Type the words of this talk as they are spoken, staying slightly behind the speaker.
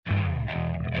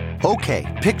Okay,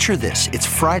 picture this. It's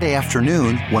Friday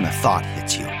afternoon when a thought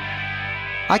hits you.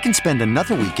 I can spend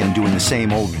another weekend doing the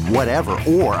same old whatever,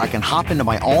 or I can hop into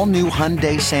my all-new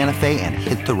Hyundai Santa Fe and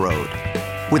hit the road.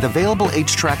 With available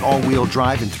H-Track all-wheel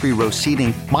drive and 3-row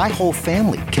seating, my whole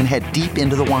family can head deep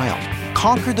into the wild.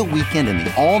 Conquer the weekend in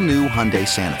the all-new Hyundai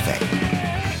Santa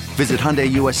Fe. Visit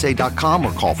HyundaiUSA.com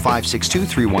or call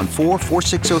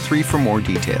 562-314-4603 for more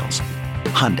details.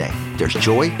 Hyundai, there's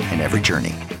joy in every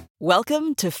journey.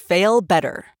 Welcome to Fail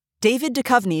Better, David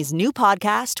Duchovny's new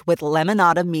podcast with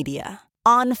Lemonada Media.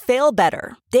 On Fail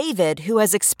Better, David, who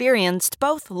has experienced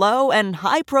both low and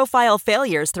high-profile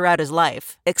failures throughout his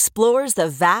life, explores the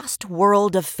vast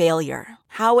world of failure,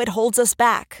 how it holds us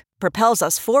back, propels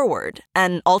us forward,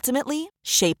 and ultimately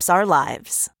shapes our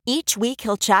lives. Each week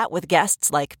he'll chat with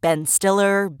guests like Ben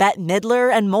Stiller, Bette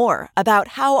Midler, and more about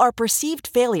how our perceived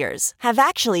failures have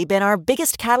actually been our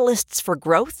biggest catalysts for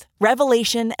growth,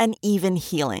 revelation, and even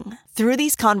healing. Through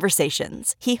these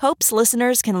conversations, he hopes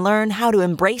listeners can learn how to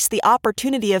embrace the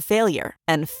opportunity of failure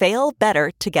and fail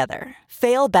better together.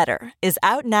 Fail Better is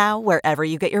out now wherever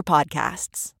you get your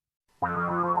podcasts.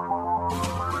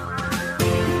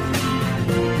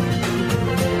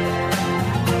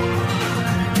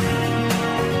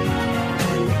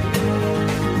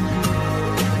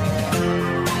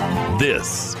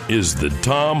 This is the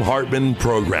Thom Hartmann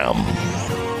Program.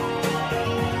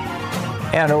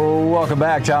 And welcome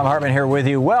back. Thom Hartmann here with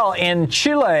you. Well, in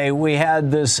Chile, we had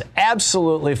this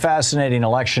absolutely fascinating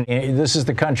election. This is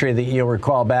the country that you'll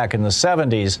recall back in the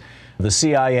 70s. The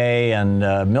CIA and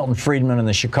Milton Friedman and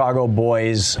the Chicago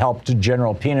Boys helped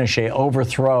General Pinochet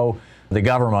overthrow the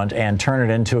government and turn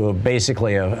it into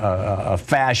basically a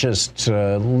fascist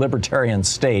libertarian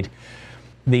state.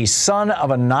 The son of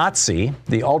a Nazi,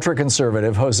 the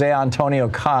ultra-conservative Jose Antonio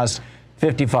Cast,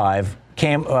 55,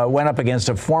 went up against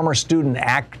a former student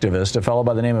activist, a fellow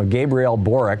by the name of Gabriel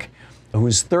Boric,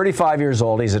 who's 35 years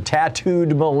old. He's a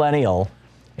tattooed millennial.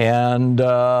 And,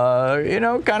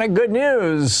 kind of good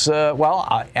news.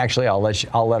 Actually, I'll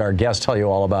let our guest tell you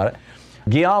all about it.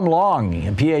 Guillaume Long,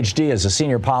 a PhD, is a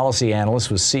senior policy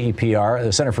analyst with CEPR,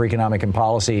 the Center for Economic and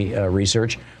Policy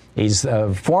Research. He's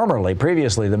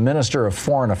previously, the Minister of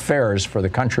Foreign Affairs for the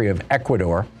country of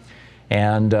Ecuador.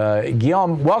 And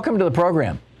Guillaume, welcome to the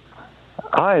program.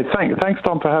 Hi, thanks,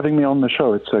 Tom, for having me on the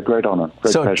show. It's a great honor,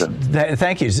 pleasure.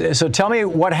 Thank you. So tell me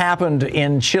what happened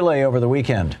in Chile over the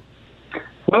weekend.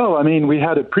 Well, I mean, we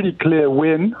had a pretty clear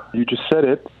win. You just said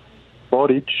it.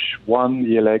 Boric won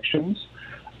the elections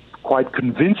quite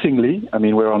convincingly. I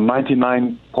mean, we're on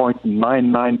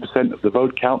 99.99% of the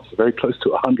vote count, so very close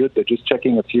to 100. They're just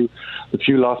checking the few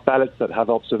last ballots that have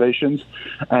observations,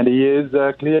 and he is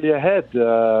clearly ahead.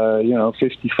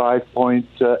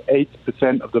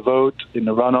 55.8% of the vote in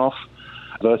the runoff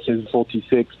versus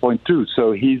 46.2.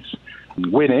 So he's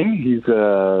winning. It's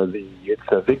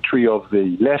a victory of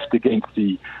the left against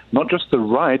not just the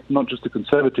right, not just the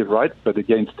conservative right, but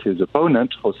against his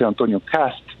opponent, Jose Antonio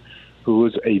Cast, who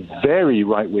was a very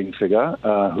right-wing figure,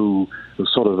 who was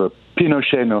sort of a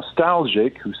Pinochet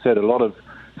nostalgic, who said a lot of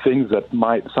things that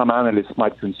some analysts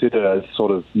might consider as sort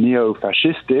of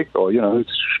neo-fascistic or,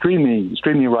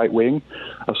 extremely right-wing,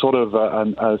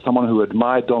 someone who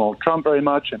admired Donald Trump very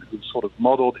much and who sort of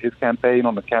modeled his campaign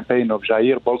on the campaign of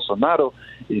Jair Bolsonaro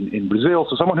in Brazil.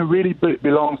 So someone who really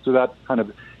belongs to that kind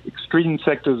of extreme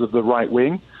sectors of the right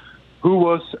wing, who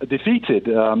was defeated.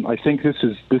 I think this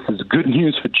is good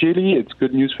news for Chile. It's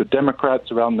good news for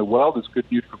Democrats around the world. It's good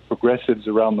news for progressives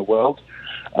around the world.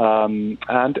 And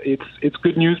it's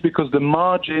good news because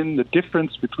the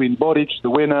difference between Boric, the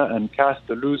winner, and Cast,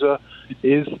 the loser,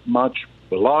 is much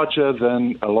larger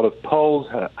than a lot of polls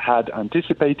had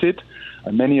anticipated.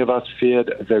 And many of us feared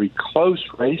a very close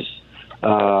race.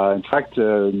 In fact,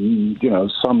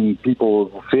 some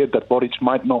people feared that Boric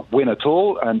might not win at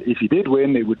all, and if he did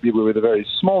win, it would be with a very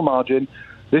small margin.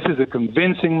 This is a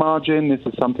convincing margin. This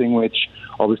is something which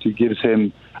obviously gives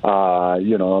him, a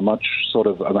much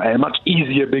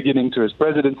easier beginning to his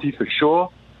presidency for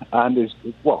sure, and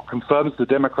confirms the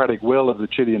democratic will of the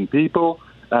Chilean people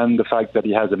and the fact that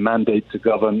he has a mandate to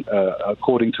govern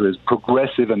according to his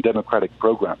progressive and democratic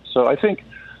program. So I think,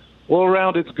 all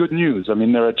around, it's good news. I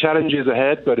mean, there are challenges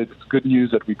ahead, but it's good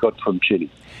news that we got from Chile.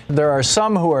 There are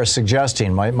some who are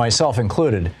suggesting, myself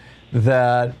included,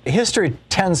 that history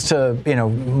tends to,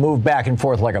 move back and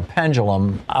forth like a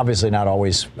pendulum, obviously not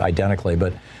always identically,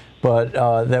 but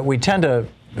that we tend to,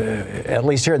 at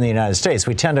least here in the United States,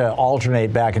 we tend to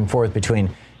alternate back and forth between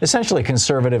essentially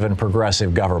conservative and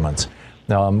progressive governments.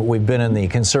 We've been in the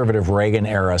conservative Reagan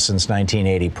era since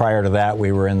 1980. Prior to that,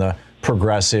 we were in the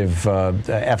progressive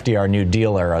FDR New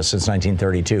Deal era since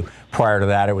 1932. Prior to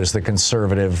that, it was the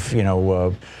conservative,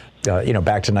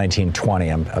 back to 1920.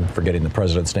 I'm forgetting the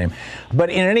president's name. But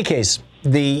in any case,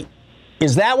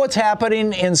 is that what's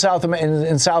happening in South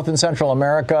and Central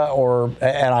America?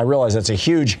 And I realize that's a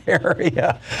huge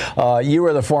area. You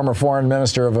were the former foreign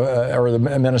minister or the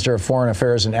minister of foreign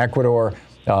affairs in Ecuador.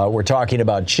 We're talking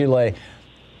about Chile.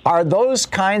 Are those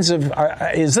kinds of?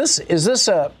 Is this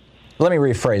a? Let me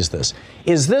rephrase this.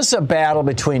 Is this a battle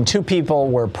between two people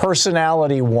where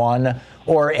personality won,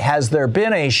 or has there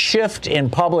been a shift in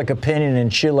public opinion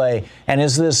in Chile? And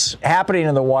is this happening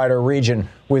in the wider region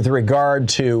with regard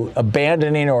to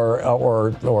abandoning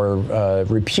or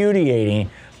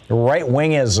repudiating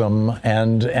right-wingism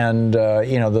and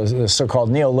the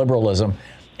so-called neoliberalism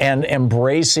and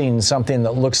embracing something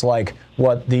that looks like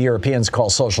what the Europeans call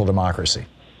social democracy?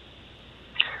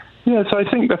 Yeah, so I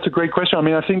think that's a great question. I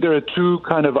mean, I think there are two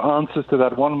kind of answers to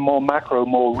that, one more macro,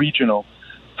 more regional.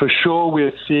 For sure,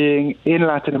 we're seeing in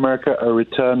Latin America a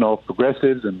return of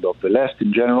progressives and of the left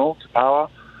in general to power.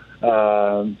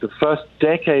 The first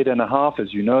decade and a half,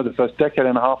 as you know,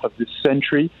 of this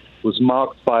century was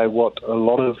marked by what a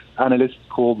lot of analysts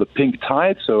call the pink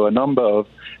tide, so a number of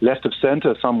left of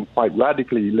center, some quite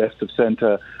radically left of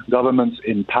center governments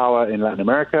in power in Latin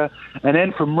America. And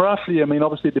then from roughly, I mean,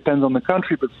 obviously it depends on the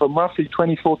country, but from roughly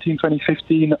 2014,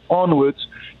 2015 onwards,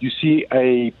 you see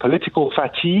a political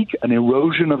fatigue, an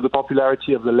erosion of the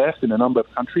popularity of the left in a number of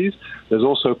countries. There's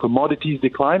also commodities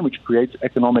decline, which creates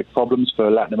economic problems for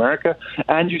Latin America.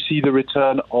 And you see the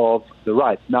return of the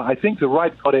right. Now, I think the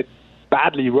right got it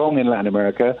badly wrong in Latin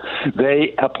America.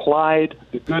 They applied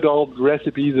the good old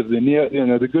recipes of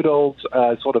the good old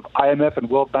sort of IMF and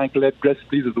World Bank-led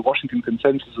recipes of the Washington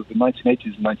Consensus of the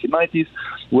 1980s and 1990s,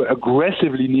 were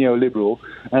aggressively neoliberal,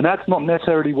 and that's not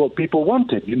necessarily what people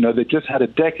wanted. They just had a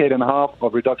decade and a half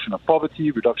of reduction of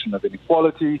poverty, reduction of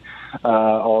inequality,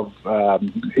 of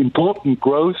important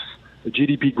growth,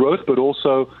 GDP growth, but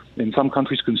also in some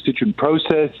countries constituent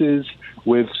processes,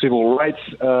 with civil rights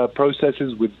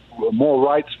processes, with more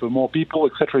rights for more people,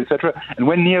 et cetera, et cetera. And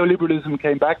when neoliberalism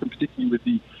came back, and particularly with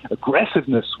the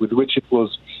aggressiveness with which it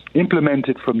was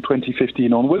implemented from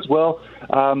 2015 onwards,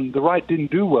 the right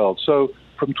didn't do well. So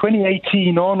from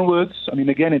 2018 onwards, I mean,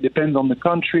 again, it depends on the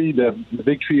country. The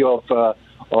victory of the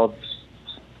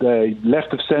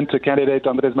left-of-center candidate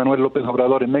Andrés Manuel López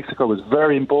Obrador in Mexico was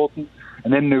very important.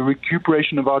 And then the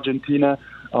recuperation of Argentina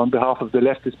on behalf of the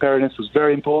leftist Peronists was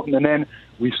very important. And then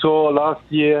we saw last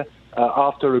year,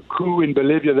 after a coup in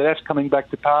Bolivia, the left coming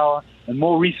back to power, and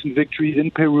more recent victories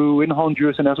in Peru, in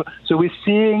Honduras, and elsewhere. So we're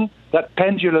seeing that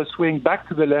pendular swing back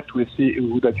to the left that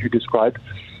you described.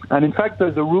 And in fact,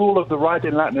 the rule of the right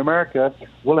in Latin America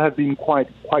will have been quite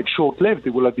short-lived.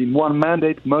 It will have been one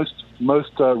mandate, most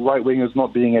right-wingers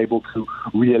not being able to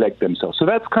re-elect themselves. So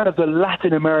that's kind of the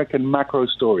Latin American macro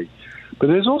story. But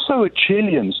there's also a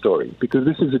Chilean story, because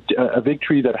this is a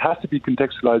victory that has to be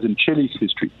contextualized in Chile's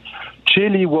history.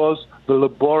 Chile was the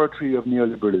laboratory of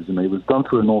neoliberalism. It was done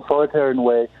through an authoritarian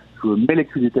way, through a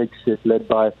military dictatorship led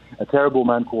by a terrible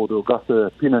man called Augusto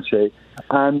Pinochet.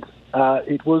 And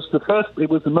it was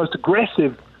the most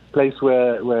aggressive place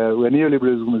where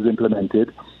neoliberalism was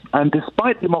implemented. And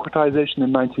despite democratization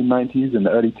in the 1990s and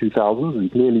the early 2000s,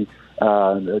 and clearly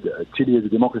Chile is a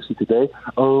democracy today,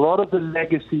 a lot of the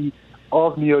legacy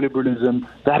of neoliberalism,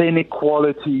 that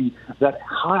inequality, that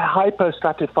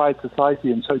hyper-stratified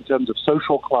society in terms of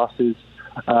social classes,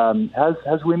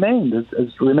 has remained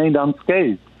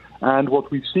unscathed. And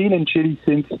what we've seen in Chile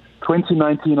since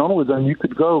 2019 onwards, and you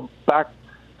could go back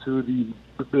to the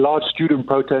large student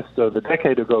protests of a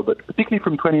decade ago, but particularly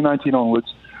from 2019 onwards,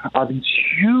 are these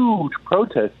huge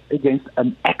protests against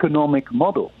an economic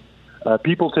model,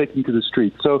 people taking to the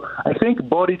streets. So I think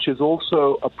Boric is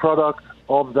also a product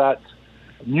of that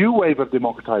new wave of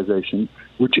democratization,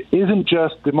 which isn't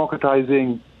just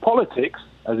democratizing politics,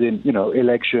 as in,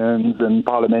 elections and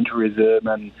parliamentarism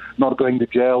and not going to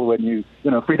jail when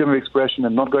freedom of expression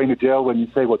and not going to jail when you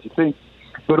say what you think,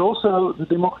 but also the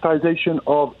democratization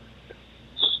of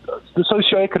the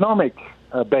socioeconomic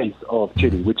base of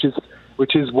Chile, which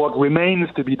is what remains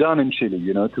to be done in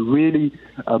Chile, to really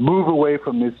move away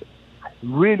from this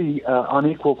really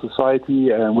unequal society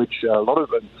in which a lot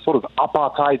of sort of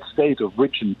apartheid state of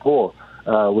rich and poor,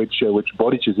 which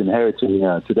Boric is inheriting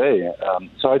today.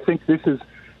 So I think this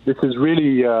is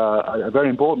really a very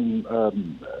important.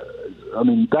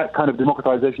 That kind of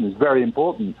democratization is very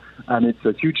important and it's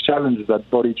a huge challenge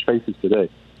that Boric faces today.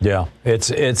 Yeah,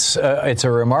 it's a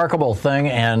remarkable thing,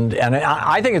 and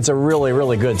I think it's a really,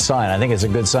 really good sign. I think it's a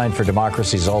good sign for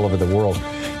democracies all over the world.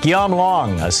 Guillaume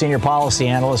Long, a senior policy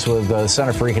analyst with the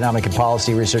Center for Economic and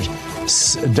Policy Research,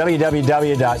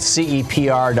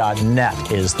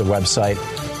 www.cepr.net is the website.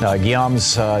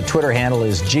 Guillaume's Twitter handle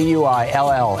is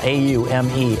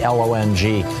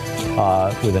GUILLAUMELONG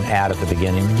with an ad at the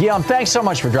beginning. Guillaume, thanks so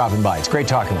much for dropping by. It's great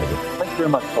talking with you. Thank you very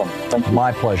much, Tom. Thank you.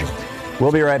 My pleasure.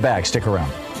 We'll be right back. Stick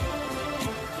around.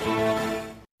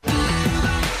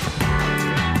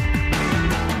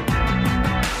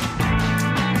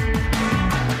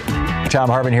 Tom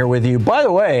Hartman here with you. By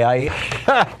the way, I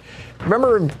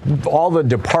remember all the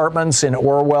departments in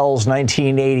Orwell's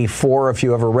 1984, if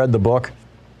you ever read the book.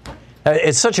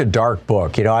 It's such a dark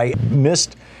book. You know, I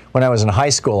missed when I was in high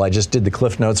school. I just did the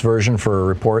Cliff Notes version for a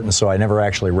report, and so I never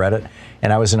actually read it.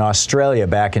 And I was in Australia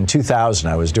back in 2000.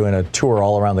 I was doing a tour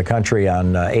all around the country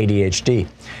on ADHD.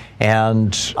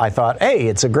 And I thought, hey,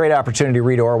 it's a great opportunity to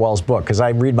read Orwell's book, because I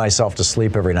read myself to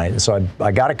sleep every night. And so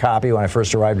I got a copy when I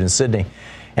first arrived in Sydney.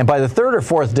 And by the third or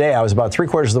fourth day, I was about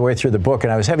 3/4 of the way through the book,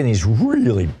 and I was having these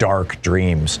really dark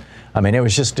dreams. I mean, it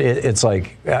was just, it's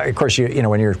like, of course, you know,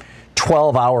 when you're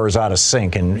 12 hours out of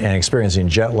sync and experiencing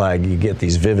jet lag, you get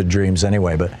these vivid dreams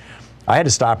anyway. But I had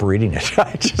to stop reading it.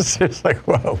 It's like,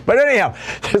 whoa. But anyhow,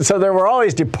 so there were all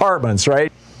these departments,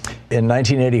 right, in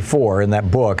 1984 in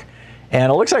that book. And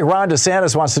it looks like Ron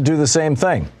DeSantis wants to do the same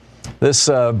thing. This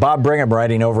Bob Brigham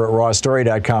writing over at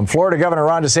rawstory.com. Florida Governor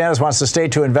Ron DeSantis wants the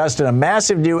state to invest in a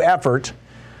massive new effort.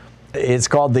 It's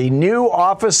called the New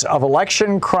Office of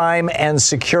Election Crime and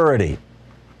Security.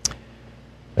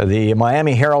 The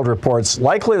Miami Herald reports,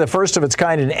 likely the first of its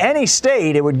kind in any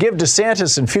state, it would give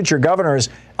DeSantis and future governors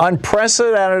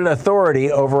unprecedented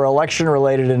authority over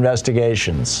election-related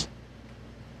investigations.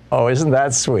 Oh, isn't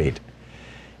that sweet?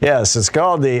 Yes, it's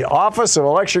called the Office of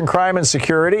Election Crime and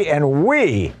Security, and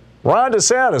we, Ron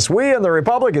DeSantis, we and the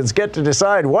Republicans get to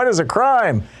decide what is a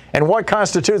crime and what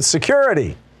constitutes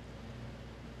security.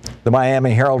 The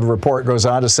Miami Herald report goes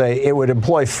on to say it would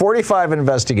employ 45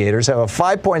 investigators, have a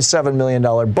 $5.7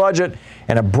 million budget,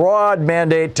 and a broad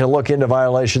mandate to look into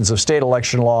violations of state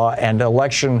election law and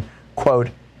election, quote,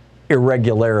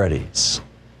 irregularities,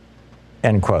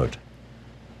 end quote.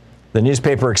 The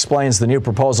newspaper explains the new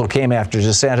proposal came after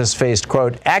DeSantis faced,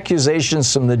 quote,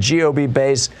 accusations from the GOP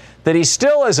base that he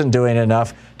still isn't doing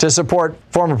enough to support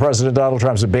former President Donald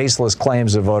Trump's baseless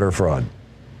claims of voter fraud.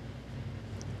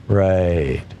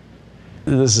 Right.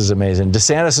 This is amazing.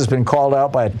 DeSantis has been called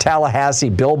out by a Tallahassee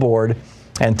billboard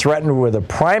and threatened with a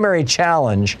primary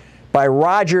challenge by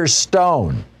Roger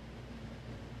Stone.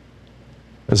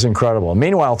 It's incredible.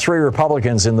 Meanwhile, 3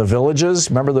 Republicans in the Villages,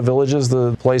 remember the Villages,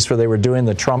 the place where they were doing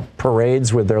the Trump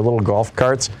parades with their little golf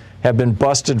carts, have been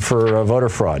busted for voter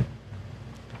fraud.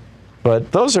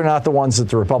 But those are not the ones that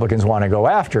the Republicans want to go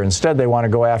after. Instead, they want to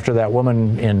go after that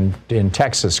woman in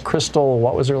Texas, Crystal,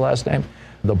 what was her last name?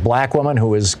 The black woman who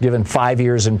was given 5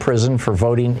 years in prison for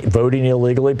voting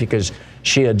illegally because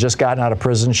she had just gotten out of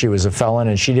prison. She was a felon,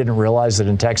 and she didn't realize that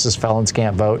in Texas, felons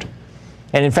can't vote.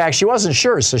 And in fact, she wasn't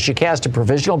sure, so she cast a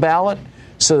provisional ballot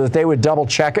so that they would double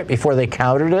check it before they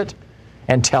counted it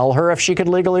and tell her if she could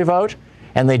legally vote.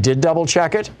 And they did double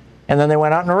check it, and then they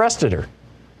went out and arrested her.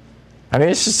 I mean,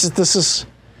 it's just,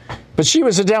 but she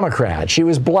was a Democrat. She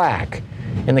was black.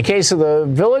 In the case of the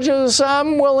Villages,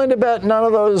 I'm willing to bet none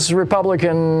of those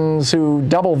Republicans who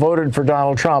double voted for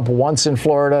Donald Trump, once in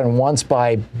Florida and once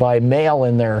by mail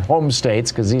in their home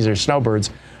states, because these are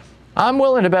snowbirds, I'm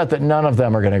willing to bet that none of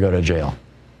them are going to go to jail.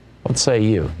 What say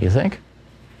you? You think?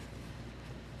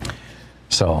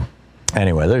 So,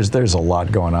 anyway, there's a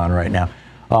lot going on right now.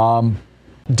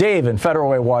 Dave in Federal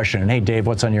Way, Washington. Hey, Dave,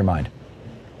 what's on your mind?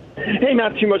 Hey,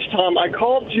 not too much, Tom. I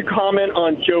called to comment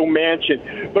on Joe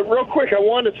Manchin. But real quick, I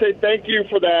wanted to say thank you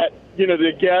for that,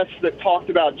 the guest that talked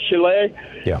about Chile.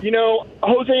 Yeah.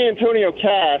 Jose Antonio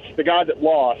Cast, the guy that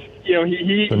lost,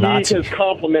 he has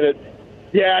complimented.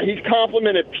 Yeah, he's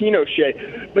complimented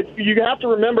Pinochet. But you have to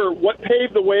remember what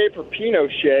paved the way for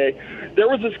Pinochet. There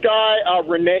was this guy,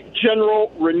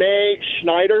 General Rene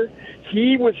Schneider.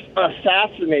 He was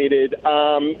assassinated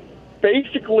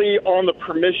basically on the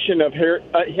permission of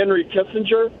Henry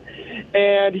Kissinger.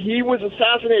 And he was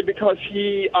assassinated because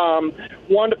he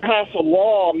wanted to pass a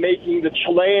law making the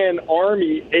Chilean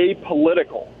army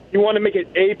apolitical. You want to make it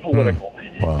apolitical.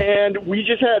 Wow. And we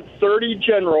just had 30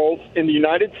 generals in the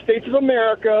United States of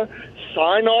America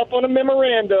sign off on a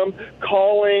memorandum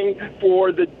calling for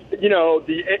an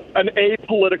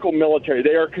apolitical military.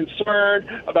 They are concerned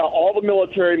about all the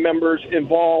military members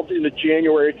involved in the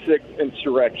January 6th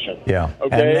insurrection. Yeah,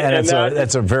 okay, and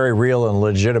that's a very real and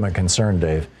legitimate concern,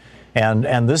 Dave.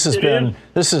 And this has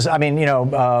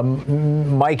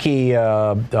Mikey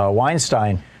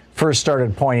Weinstein first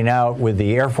started pointing out with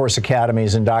the Air Force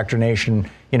Academy's indoctrination,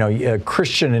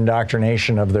 Christian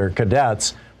indoctrination of their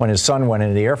cadets. When his son went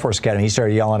into the Air Force Academy, he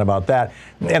started yelling about that.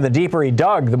 And the deeper he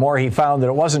dug, the more he found that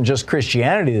it wasn't just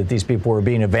Christianity that these people were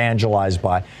being evangelized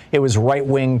by. It was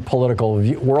right-wing political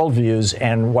worldviews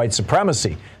and white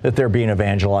supremacy that they're being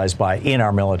evangelized by in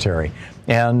our military.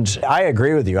 And I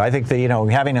agree with you. I think that,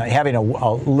 having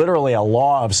literally a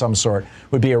law of some sort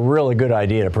would be a really good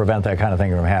idea to prevent that kind of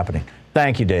thing from happening.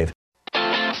 Thank you, Dave.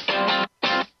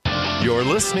 You're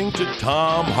listening to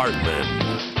Thom Hartmann.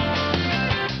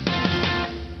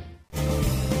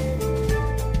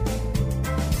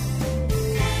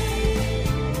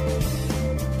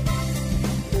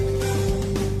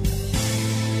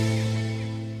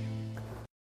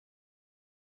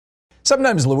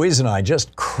 Sometimes Louise and I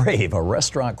just crave a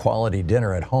restaurant-quality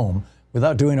dinner at home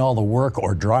without doing all the work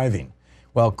or driving.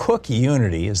 Well, Cook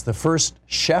Unity is the first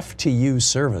chef-to-you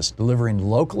service delivering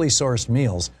locally sourced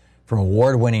meals from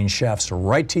award-winning chefs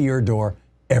right to your door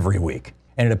every week.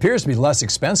 And it appears to be less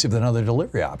expensive than other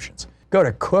delivery options. Go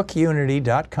to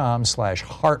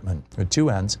cookunity.com/Hartman with 2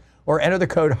 N's or enter the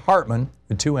code Hartman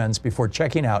with 2 N's before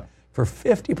checking out for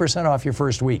 50% off your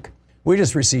first week. We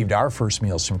just received our first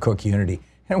meals from Cook Unity,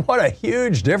 and what a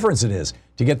huge difference it is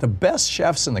to get the best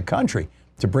chefs in the country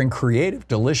to bring creative,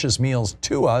 delicious meals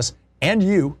to us and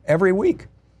you every week.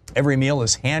 Every meal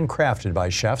is handcrafted by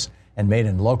chefs and made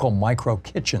in local micro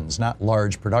kitchens, not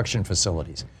large production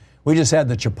facilities. We just had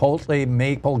the Chipotle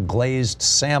maple glazed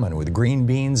salmon with green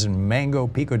beans and mango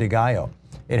pico de gallo.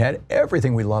 It had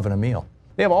everything we love in a meal.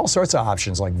 They have all sorts of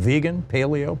options like vegan,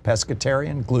 paleo,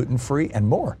 pescatarian, gluten-free, and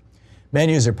more.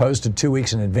 Menus are posted 2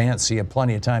 weeks in advance, so you have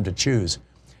plenty of time to choose.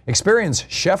 Experience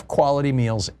chef-quality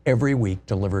meals every week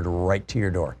delivered right to your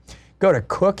door. Go to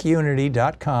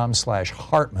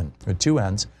cookunity.com/Hartman with 2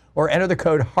 N's or enter the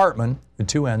code Hartman with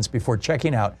 2 N's before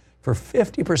checking out for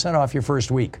 50% off your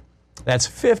first week. That's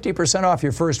 50% off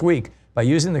your first week by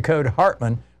using the code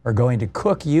Hartman or going to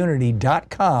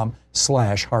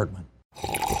cookunity.com/Hartman.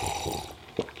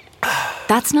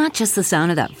 That's not just the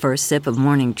sound of that first sip of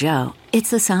Morning Joe.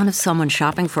 It's the sound of someone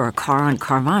shopping for a car on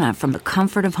Carvana from the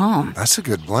comfort of home. That's a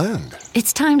good blend.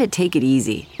 It's time to take it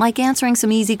easy, like answering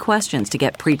some easy questions to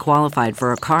get pre-qualified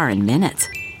for a car in minutes.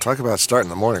 Talk about starting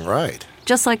the morning right.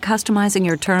 Just like customizing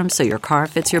your terms so your car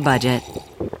fits your budget.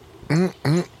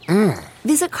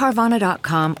 Visit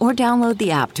Carvana.com or download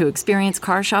the app to experience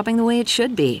car shopping the way it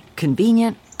should be.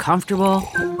 Convenient, comfortable.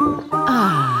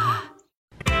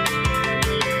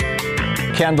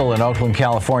 Kendall in Oakland,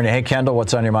 California. Hey, Kendall,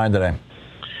 what's on your mind today?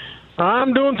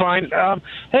 I'm doing fine.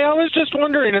 Hey, I was just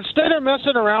wondering, instead of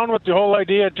messing around with the whole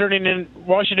idea of turning in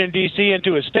Washington, D.C.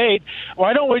 into a state,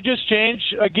 why don't we just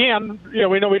change, again,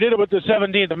 we know we did it with the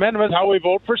 17th Amendment, how we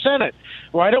vote for Senate.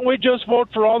 Why don't we just vote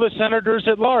for all the senators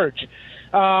at large?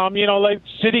 Like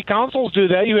city councils do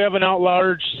that. You have an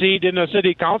at-large seat in a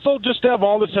city council. Just have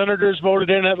all the senators voted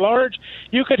in at large.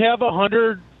 You could have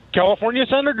 100 California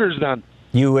senators then.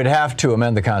 You would have to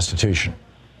amend the Constitution.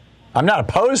 I'm not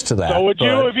opposed to that. So would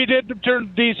you if you did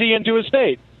turn D.C. into a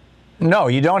state? No,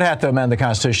 you don't have to amend the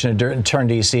Constitution to turn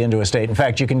D.C. into a state. In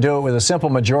fact, you can do it with a simple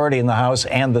majority in the House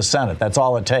and the Senate. That's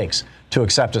all it takes to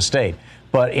accept a state.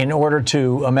 But in order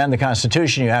to amend the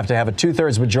Constitution, you have to have a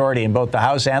 2/3 majority in both the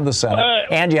House and the Senate,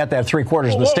 and you have to have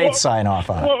 3/4 of the states sign off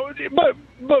on it.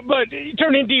 But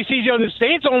turning D.C. into a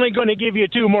state's only going to give you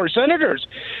 2 more senators.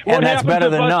 And that's better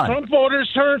than none. Trump voters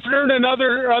turn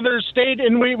another state,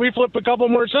 and we flip a couple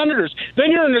more senators.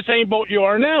 Then you're in the same boat you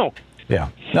are now. Yeah.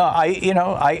 No,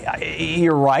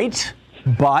 you're right,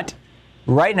 but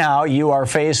right now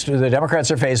the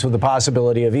Democrats are faced with the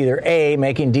possibility of either A,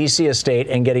 making D.C. a state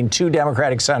and getting 2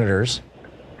 Democratic senators,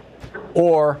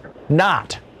 or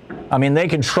not. I mean, they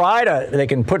can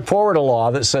put forward a law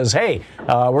that says, hey,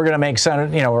 we're going to make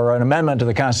or an amendment to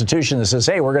the Constitution that says,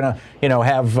 hey, we're going to,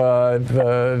 have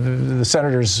the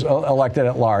senators elected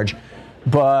at large.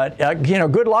 But,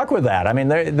 good luck with that. I mean,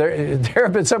 there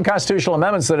have been some constitutional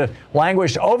amendments that have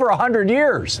languished over 100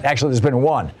 years. Actually, there's been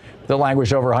one that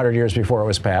languished over 100 years before it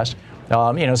was passed.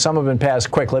 Some have been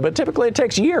passed quickly, but typically it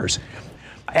takes years.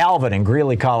 Alvin in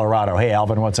Greeley, Colorado. Hey,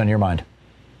 Alvin, what's on your mind?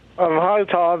 Hi,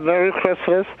 Tom. Merry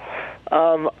Christmas.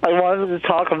 I wanted to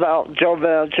talk about Joe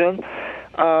Manchin.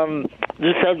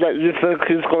 You said that you think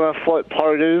he's going to flip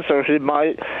parties, or he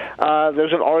might.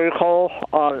 There's an article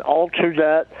on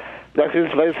AlterNet that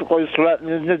he's basically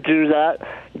threatening to do that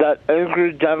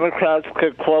angry Democrats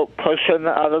could, quote, push him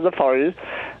out of the party.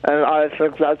 And I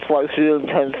think that's what he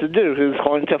intends to do. He's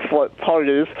going to flip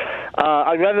parties.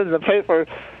 I read in the paper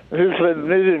he's been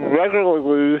meeting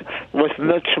regularly with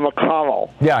Mitch McConnell.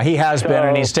 Yeah, he has been,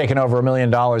 and he's taken over $1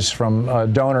 million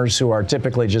from donors who are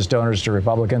typically just donors to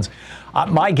Republicans.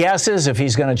 My guess is if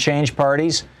he's going to change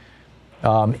parties,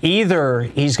 either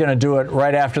he's going to do it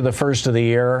right after the first of the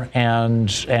year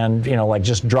and like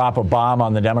just drop a bomb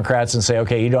on the Democrats and say,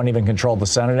 okay, you don't even control the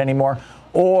Senate anymore,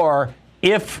 or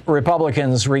if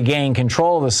Republicans regain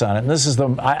control of the Senate, and this is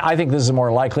I think this is a more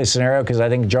likely scenario because I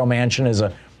think Joe Manchin is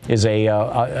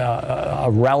a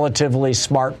relatively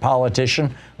smart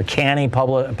politician, a canny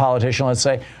politician, let's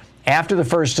say. After the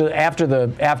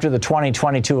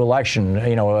 2022 election,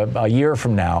 a year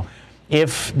from now,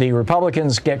 if the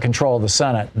Republicans get control of the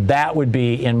Senate, that would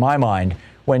be, in my mind,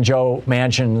 when Joe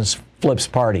Manchin flips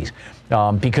parties,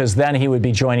 because then he would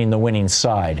be joining the winning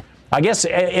side. I guess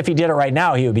if he did it right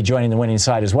now, he would be joining the winning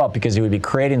side as well, because he would be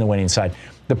creating the winning side.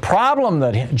 The problem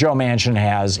that Joe Manchin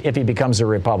has, if he becomes a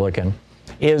Republican,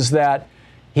 is that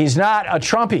he's not a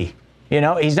Trumpy.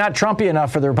 He's not Trumpy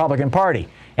enough for the Republican Party.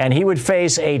 And he would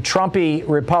face a Trumpy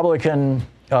Republican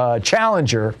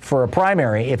challenger for a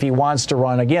primary if he wants to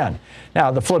run again.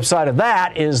 Now, the flip side of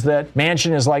that is that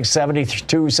Manchin is like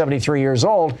 72, 73 years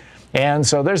old. And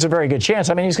so there's a very good chance.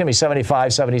 I mean, he's going to be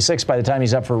 75, 76 by the time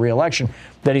he's up for re-election,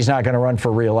 that he's not going to run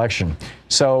for re-election.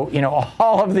 So,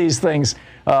 all of these things,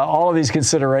 all of these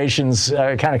considerations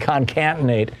kind of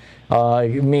concatenate,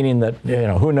 meaning that,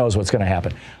 who knows what's going to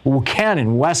happen. Ken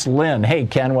in West Lynn. Hey,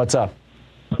 Ken, what's up?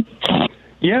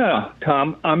 Yeah,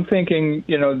 Tom, I'm thinking,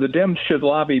 the Dems should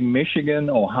lobby Michigan,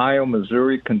 Ohio,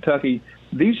 Missouri, Kentucky.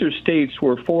 These are states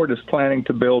where Ford is planning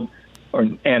to build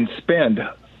and spend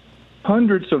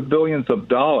hundreds of billions of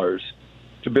dollars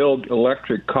to build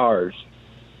electric cars.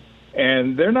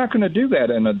 And they're not going to do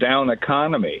that in a down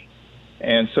economy.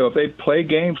 And so if they play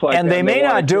games like that... And they may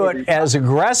not do it as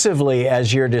aggressively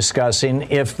as you're discussing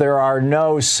if there are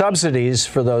no subsidies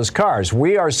for those cars.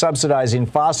 We are subsidizing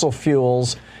fossil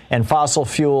fuels and fossil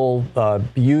fuel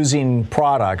using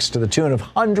products to the tune of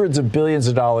hundreds of billions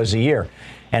of dollars a year.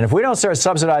 And if we don't start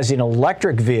subsidizing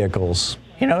electric vehicles,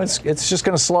 it's just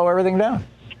going to slow everything down.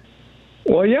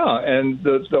 Well, yeah, and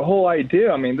the whole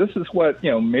idea, this is what,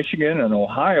 Michigan and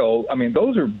Ohio,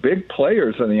 those are big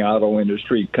players in the auto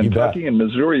industry, Kentucky and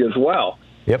Missouri as well.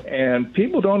 Yep. And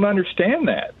people don't understand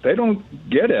that. They don't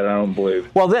get it, I don't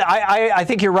believe. Well, I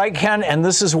think you're right, Ken, and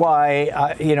this is why,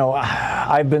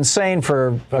 I've been saying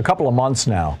for a couple of months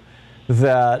now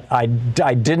that I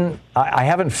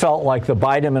haven't felt like the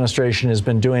Biden administration has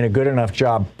been doing a good enough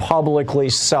job publicly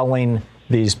selling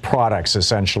these products,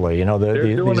 essentially,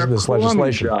 this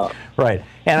legislation. Job. Right.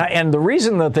 And the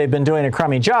reason that they've been doing a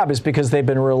crummy job is because they've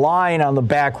been relying on the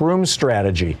backroom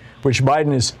strategy, which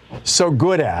Biden is so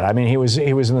good at. I mean, he was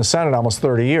in the Senate almost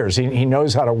 30 years. He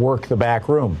knows how to work the back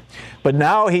room. But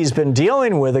now he's been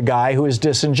dealing with a guy who is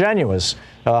disingenuous.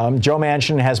 Joe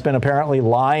Manchin has been apparently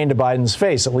lying to Biden's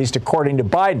face, at least according to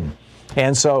Biden.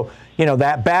 And so,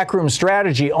 that backroom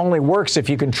strategy only works if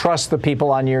you can trust the people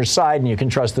on your side and you can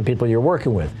trust the people you're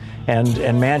working with. And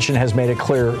Manchin has made it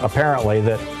clear, apparently,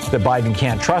 that Biden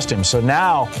can't trust him. So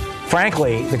now,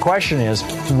 frankly, the question is,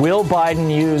 will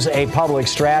Biden use a public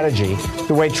strategy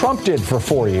the way Trump did for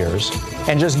 4 years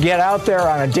and just get out there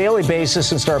on a daily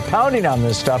basis and start pounding on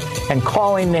this stuff and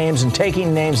calling names and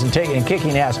taking names and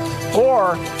kicking ass?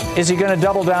 Or is he going to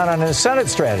double down on his Senate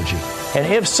strategy?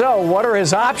 And if so, what are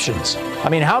his options?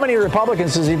 How many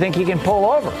Republicans does he think he can pull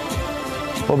over?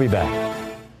 We'll be back.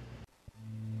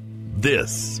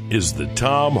 This is the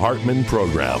Thom Hartmann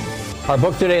Program. Our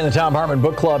book today in the Thom Hartmann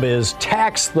Book Club is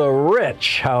Tax the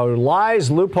Rich, How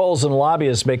Lies, Loopholes, and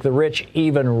Lobbyists Make the Rich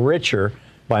Even Richer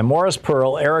by Morris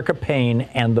Pearl, Erica Payne,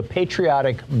 and the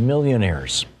Patriotic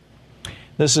Millionaires.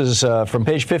 This is from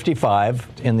page 55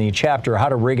 in the chapter How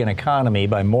to Rig an Economy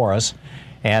by Morris.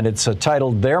 And it's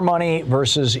titled Their Money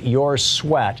versus Your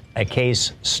Sweat, a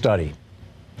Case Study.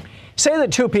 Say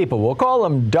that two people, we'll call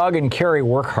them Doug and Carrie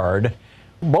Workhard,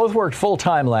 both worked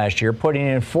full-time last year, putting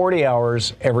in 40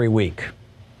 hours every week.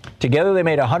 Together they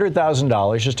made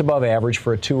 $100,000, just above average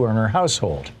for a two-earner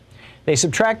household. They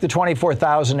subtract the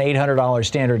 $24,800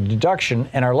 standard deduction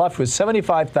and are left with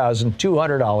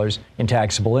 $75,200 in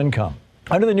taxable income.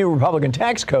 Under the new Republican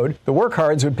tax code, the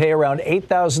Workhards would pay around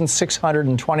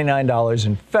 $8,629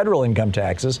 in federal income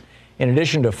taxes, in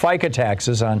addition to FICA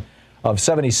taxes on of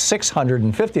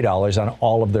 $7,650 on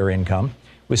all of their income,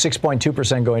 with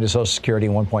 6.2% going to Social Security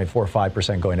and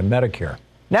 1.45% going to Medicare.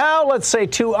 Now, let's say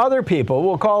two other people,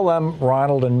 we'll call them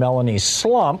Ronald and Melanie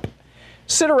Slump,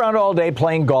 sit around all day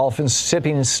playing golf and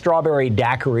sipping strawberry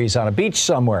daiquiris on a beach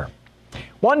somewhere.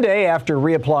 One day, after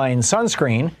reapplying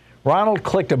sunscreen, Ronald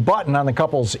clicked a button on the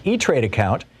couple's E-Trade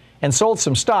account and sold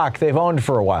some stock they've owned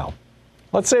for a while.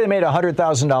 Let's say they made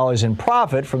 $100,000 in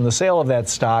profit from the sale of that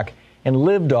stock and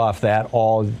lived off that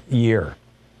all year.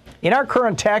 In our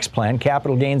current tax plan,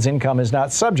 capital gains income is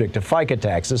not subject to FICA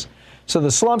taxes, so the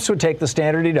Slumps would take the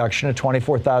standard deduction of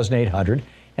 $24,800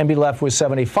 and be left with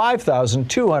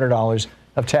 $75,200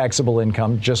 of taxable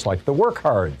income, just like the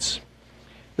workhards.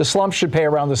 The Slumps should pay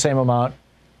around the same amount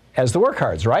as the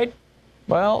workhards, right?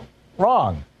 Well,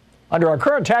 wrong. Under our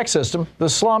current tax system, the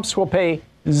Slumps will pay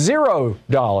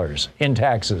 $0 in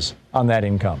taxes on that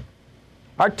income.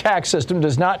 Our tax system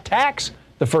does not tax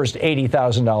the first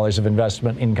 $80,000 of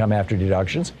investment income after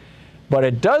deductions, but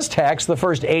it does tax the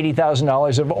first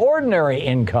 $80,000 of ordinary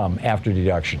income after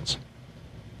deductions.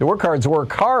 The workhards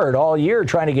work hard all year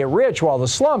trying to get rich, while the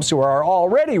Slumps, who are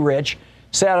already rich,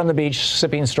 sat on the beach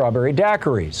sipping strawberry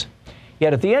daiquiris.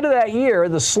 Yet at the end of that year,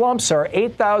 the Slumps are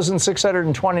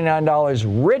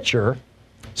 $8,629 richer,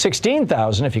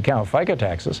 $16,000 if you count FICA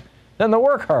taxes, than the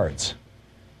workhards.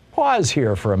 Pause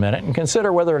here for a minute and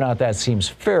consider whether or not that seems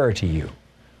fair to you.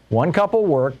 One couple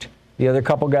worked, the other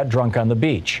couple got drunk on the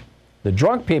beach. The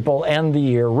drunk people end the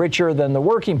year richer than the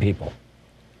working people. Do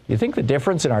you think the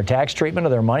difference in our tax treatment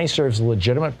of their money serves a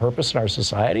legitimate purpose in our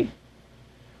society?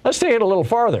 Let's take it a little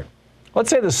farther. Let's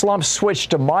say the Slumps switched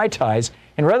to Mai Tais,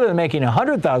 and rather than making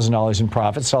 $100,000 in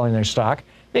profit selling their stock,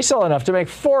 they sell enough to make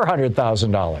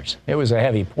 $400,000. It was a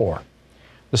heavy pour.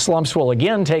 The Slumps will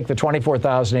again take the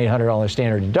 $24,800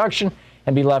 standard deduction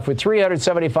and be left with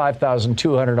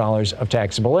 $375,200 of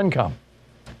taxable income.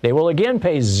 They will again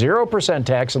pay 0%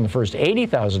 tax on the first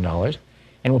 $80,000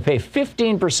 and will pay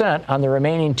 15% on the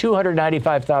remaining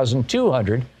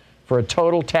 $295,200 for a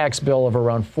total tax bill of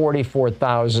around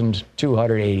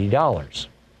 $44,280.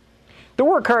 The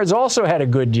workhards also had a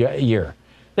good year.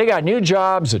 They got new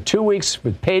jobs, 2 weeks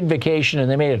with paid vacation,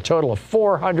 and they made a total of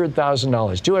 $400,000,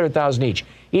 $200,000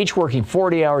 each working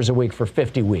 40 hours a week for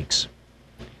 50 weeks.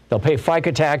 They'll pay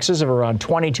FICA taxes of around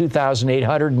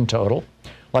 $22,800 in total.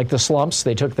 Like the Slumps,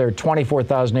 they took their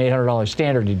 $24,800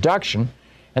 standard deduction,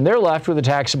 and they're left with a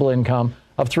taxable income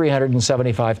of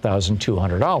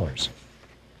 $375,200.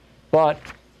 But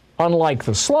unlike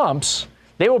the Slumps,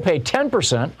 they will pay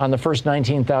 10% on the first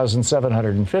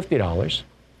 $19,750,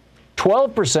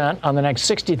 12% on the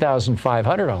next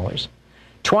 $60,500,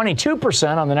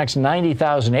 22% on the next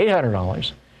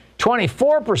 $90,800,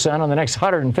 24% on the next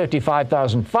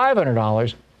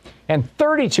 $155,500, and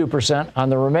 32% on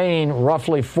the remaining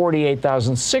roughly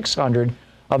 $48,600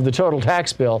 of the total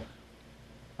tax bill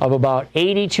of about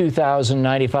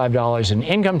 $82,095 in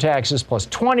income taxes plus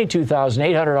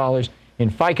 $22,800 in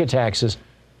FICA taxes,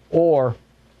 or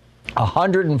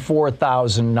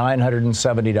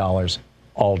 $104,970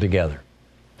 altogether.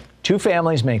 Two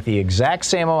families make the exact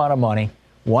same amount of money,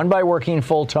 one by working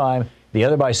full-time, the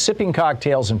other by sipping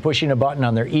cocktails and pushing a button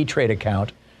on their E-Trade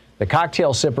account. The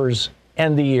cocktail sippers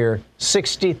end the year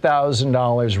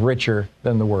 $60,000 richer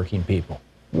than the working people.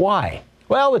 Why?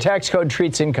 Well, the tax code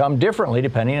treats income differently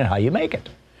depending on how you make it.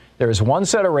 There is one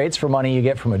set of rates for money you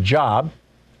get from a job.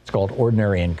 It's called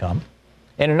ordinary income.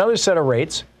 And another set of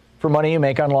rates for money you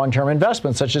make on long-term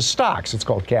investments, such as stocks. It's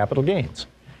called capital gains,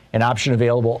 an option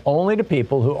available only to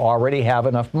people who already have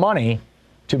enough money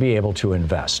to be able to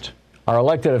invest. Our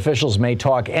elected officials may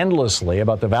talk endlessly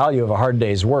about the value of a hard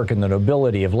day's work and the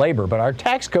nobility of labor, but our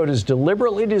tax code is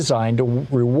deliberately designed to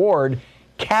reward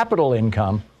capital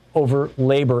income over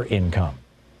labor income.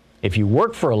 If you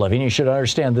work for a living, you should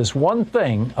understand this one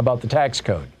thing about the tax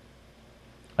code.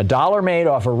 A dollar made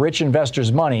off a rich investor's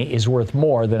money is worth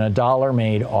more than a dollar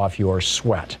made off your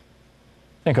sweat.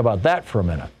 Think about that for a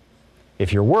minute.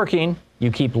 If you're working,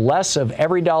 you keep less of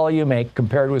every dollar you make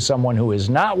compared with someone who is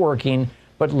not working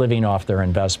but living off their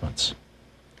investments.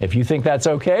 If you think that's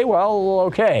okay, well,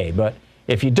 okay. But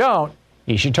if you don't,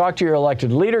 you should talk to your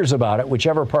elected leaders about it,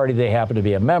 whichever party they happen to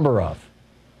be a member of.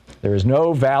 There is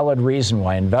no valid reason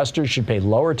why investors should pay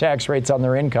lower tax rates on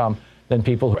their income than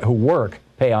people who work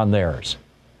pay on theirs.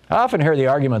 I often hear the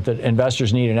argument that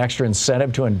investors need an extra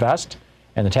incentive to invest,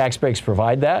 and the tax breaks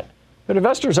provide that. But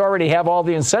investors already have all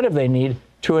the incentive they need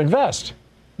to invest.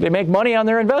 They make money on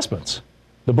their investments.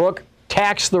 The book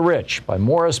Tax the Rich by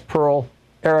Morris Pearl,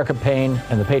 Erica Payne,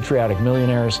 and the Patriotic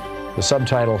Millionaires. The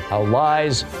subtitle, How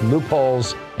Lies,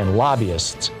 Loopholes, and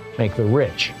Lobbyists Make the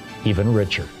Rich Even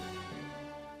Richer.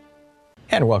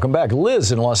 And welcome back.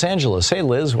 Liz in Los Angeles. Hey,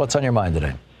 Liz, what's on your mind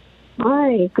today?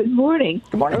 Hi, good morning.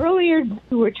 Good morning. Earlier,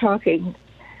 we were talking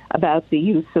about the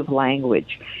use of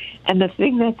language. And the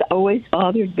thing that's always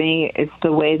bothered me is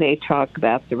the way they talk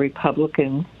about the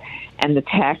Republicans and the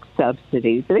tax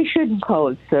subsidies. They shouldn't call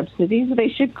it subsidies. They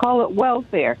should call it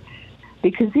welfare,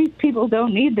 because these people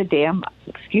don't need the damn,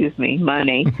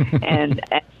 money. And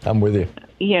I'm with you.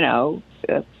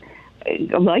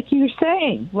 Like you're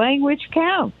saying, language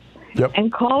counts. Yep.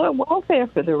 And call it welfare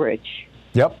for the rich.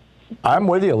 Yep. I'm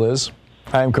with you, Liz.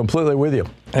 I'm completely with you.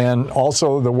 And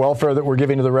also the welfare that we're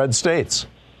giving to the red states.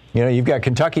 You've got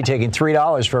Kentucky taking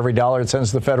 $3 for every dollar it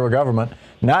sends to the federal government.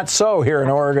 Not so here in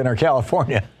Oregon or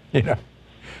California.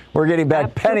 We're getting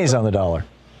back pennies on the dollar.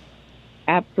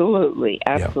 Absolutely.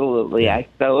 Yeah. I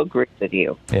so agree with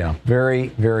you. Yeah, very,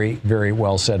 very, very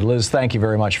well said. Liz, thank you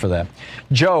very much for that.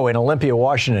 Joe in Olympia,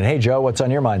 Washington. Hey, Joe, what's on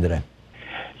your mind today?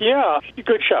 Yeah,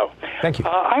 good show. Thank you.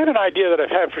 I have an idea that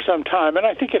I've had for some time, and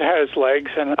I think it has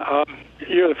legs, and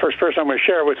you're the first person I'm going to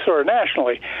share with sort of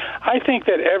nationally. I think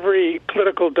that every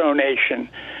political donation,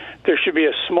 there should be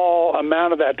a small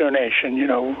amount of that donation,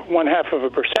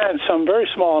 0.5%, some very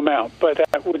small amount, but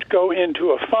that would go into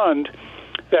a fund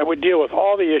that would deal with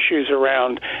all the issues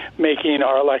around making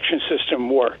our election system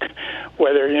work,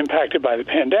 whether impacted by the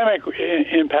pandemic,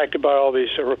 impacted by all these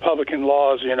Republican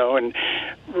laws, and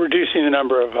reducing the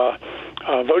number of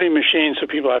voting machines so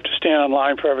people have to stand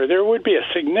online forever. There would be a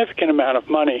significant amount of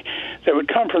money that would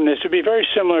come from this. It would be very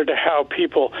similar to how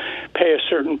people pay a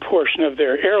certain portion of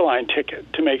their airline ticket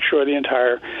to make sure the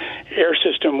entire air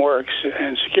system works,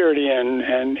 and security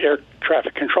and air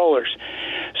traffic controllers.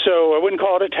 So I wouldn't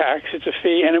call it a tax. It's a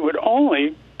fee, and it would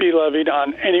only be levied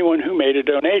on anyone who made a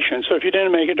donation. So if you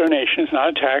didn't make a donation, it's not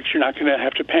a tax. You're not going to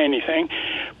have to pay anything.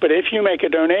 But if you make a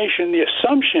donation, the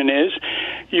assumption is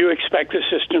you expect the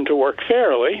system to work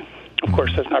fairly. Of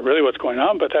course, that's not really what's going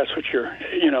on, but that's what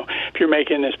if you're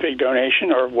making this big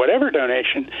donation or whatever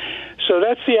donation. So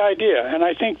that's the idea. And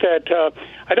I think that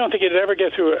I don't think it'd ever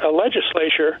get through a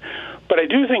legislature, but I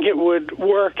do think it would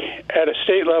work at a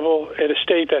state level, at a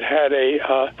state that had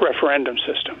a referendum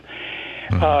system.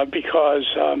 Because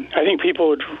I think people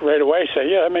would right away say,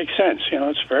 yeah, that makes sense.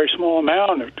 It's a very small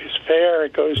amount. It's fair.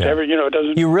 It goes to every, it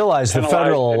doesn't. You realize the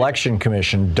Federal Election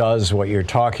Commission does what you're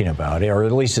talking about, or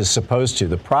at least is supposed to.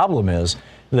 The problem is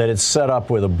that it's set up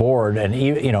with a board and,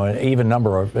 an even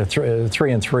number of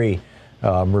 3 and 3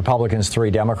 Republicans,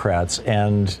 3 Democrats,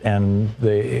 and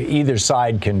either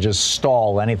side can just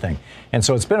stall anything. And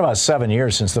so it's been about 7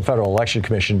 years since the Federal Election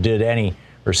Commission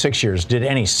or 6 years, did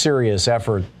any serious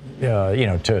effort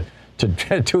to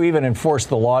even enforce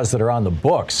the laws that are on the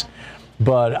books.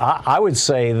 But I would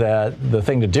say that the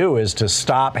thing to do is to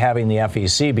stop having the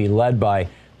FEC be led by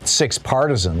 6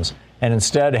 partisans and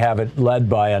instead have it led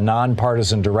by a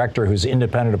nonpartisan director who's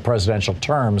independent of presidential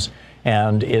terms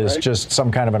and is just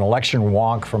some kind of an election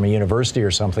wonk from a university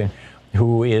or something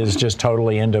who is just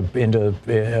totally into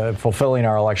fulfilling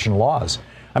our election laws.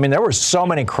 I mean, there were so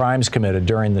many crimes committed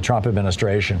during the Trump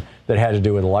administration that had to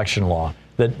do with election law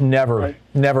that never,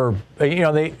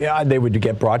 they would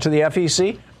get brought to the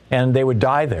FEC and they would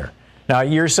die there. Now,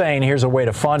 you're saying here's a way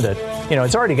to fund it.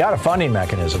 It's already got a funding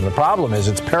mechanism. The problem is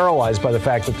it's paralyzed by the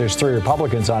fact that there's 3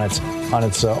 Republicans on its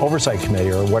oversight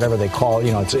committee or whatever they call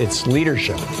its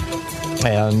leadership.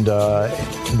 And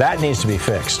that needs to be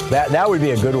fixed. That would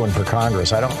be a good one for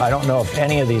Congress. I don't know if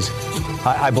any of these.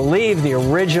 I believe the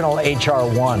original H.R.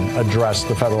 1 addressed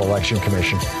the Federal Election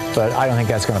Commission, but I don't think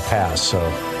that's going to pass. So,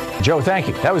 Joe, thank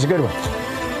you. That was a good one.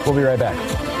 We'll be right back.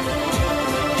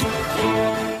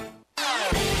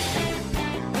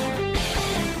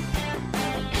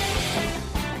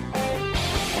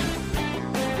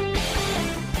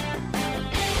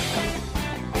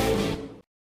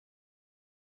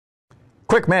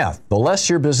 Quick math. The less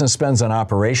your business spends on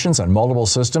operations, on multiple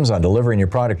systems, on delivering your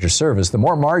product or service, the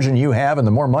more margin you have and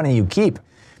the more money you keep.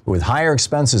 With higher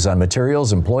expenses on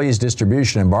materials, employees,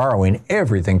 distribution, and borrowing,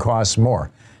 everything costs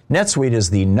more. NetSuite is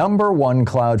the #1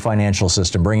 cloud financial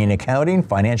system, bringing accounting,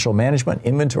 financial management,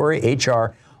 inventory,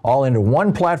 HR, all into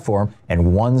one platform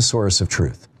and one source of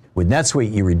truth. With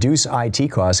NetSuite, you reduce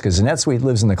IT costs because NetSuite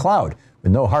lives in the cloud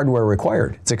with no hardware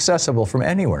required. It's accessible from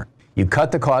anywhere. You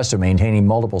cut the cost of maintaining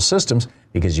multiple systems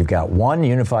because you've got one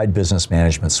unified business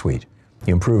management suite.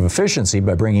 You improve efficiency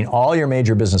by bringing all your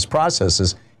major business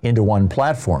processes into one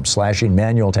platform, slashing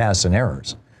manual tasks and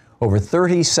errors. Over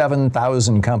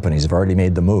 37,000 companies have already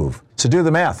made the move. So do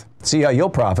the math. See how you'll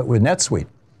profit with NetSuite.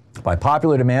 By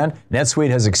popular demand,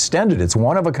 NetSuite has extended its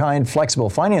one-of-a-kind flexible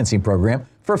financing program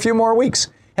for a few more weeks.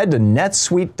 Head to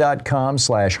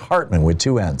netsuite.com/Hartman with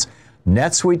 2 N's.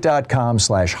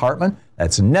 netsuite.com/Hartman.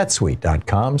 That's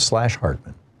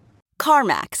netsuite.com/Hartman.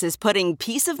 CarMax is putting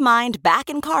peace of mind back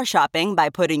in car shopping by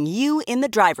putting you in the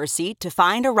driver's seat to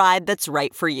find a ride that's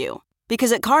right for you.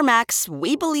 Because at CarMax,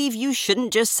 we believe you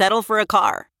shouldn't just settle for a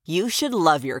car. You should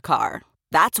love your car.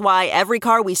 That's why every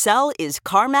car we sell is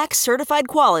CarMax certified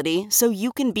quality, so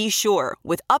you can be sure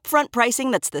with upfront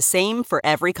pricing that's the same for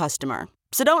every customer.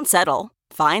 So don't settle.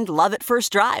 Find love at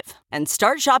first drive and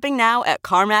start shopping now at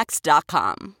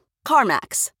CarMax.com.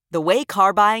 CarMax, the way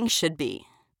car buying should be.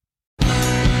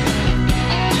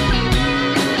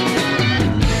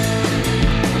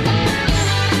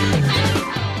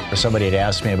 Somebody had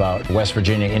asked me about West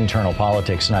Virginia internal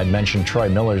politics, and I'd mentioned Troy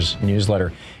Miller's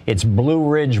newsletter. It's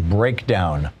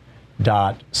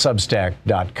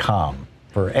blueridgebreakdown.substack.com.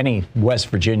 For any West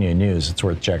Virginia news, it's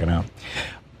worth checking out.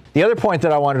 The other point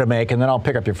that I wanted to make, and then I'll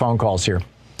pick up your phone calls here,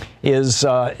 is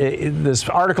this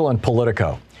article in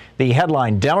Politico. The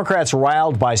headline, Democrats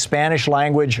riled by Spanish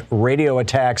language radio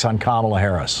attacks on Kamala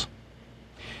Harris.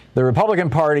 The Republican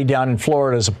Party down in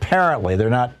Florida is apparently, they're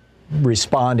not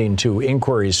responding to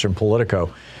inquiries from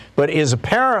Politico, but is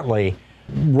apparently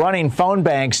running phone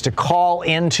banks to call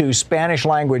into Spanish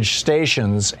language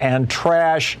stations and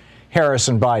trash Harris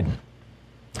and Biden.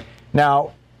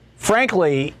 Now,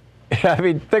 frankly, I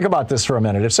mean, think about this for a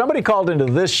minute. If somebody called into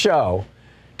this show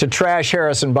to trash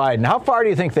Harris and Biden, how far do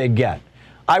you think they'd get?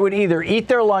 I would either eat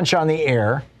their lunch on the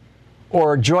air,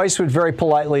 or Joyce would very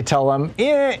politely tell them,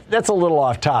 that's a little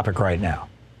off topic right now.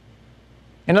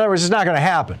 In other words, it's not going to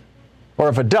happen. Or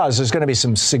if it does, there's going to be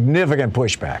some significant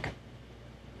pushback.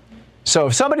 So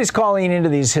if somebody's calling into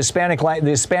these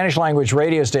these Spanish language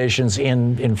radio stations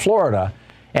in Florida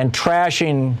and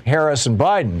trashing Harris and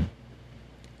Biden,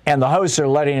 and the hosts are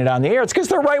letting it on the air, it's because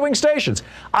they're right-wing stations.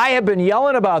 I have been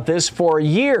yelling about this for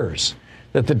years,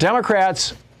 that the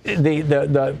Democrats,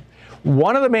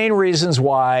 one of the main reasons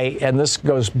why, and this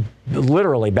goes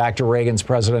literally back to Reagan's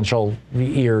presidential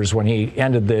years when he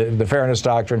ended the Fairness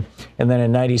Doctrine, and then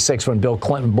in 96 when Bill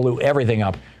Clinton blew everything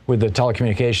up with the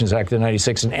Telecommunications Act of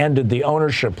 96 and ended the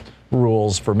ownership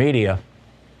rules for media,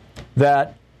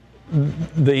 that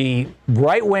the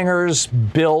right-wingers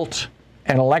built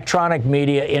an electronic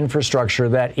media infrastructure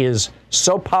that is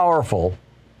so powerful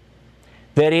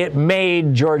that it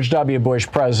made George W. Bush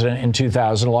president in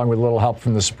 2000, along with a little help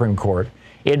from the Supreme Court.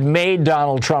 It made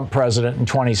Donald Trump president in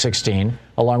 2016,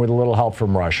 along with a little help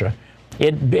from Russia.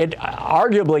 It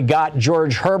arguably got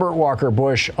George Herbert Walker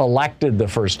Bush elected the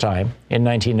first time in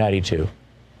 1992.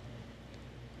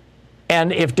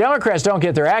 And if Democrats don't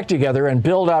get their act together and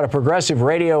build out a progressive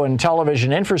radio and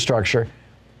television infrastructure,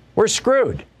 we're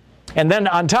screwed. And then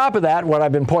on top of that, what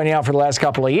I've been pointing out for the last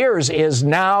couple of years is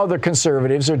now the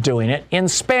conservatives are doing it in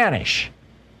Spanish.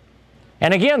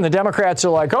 And again, the Democrats are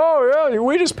like, oh, yeah,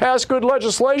 we just passed good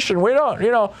legislation. We don't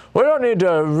need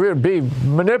to be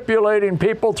manipulating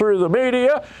people through the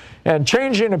media and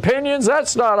changing opinions.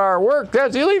 That's not our work.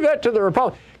 You leave that to the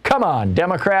Republicans. Come on,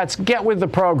 Democrats, get with the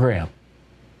program.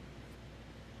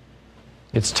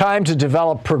 It's time to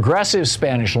develop progressive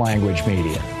Spanish language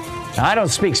media. Now, I don't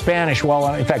speak Spanish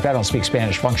well. In fact, I don't speak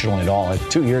Spanish functionally at all. I had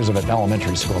 2 years of it in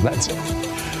elementary school. That's it.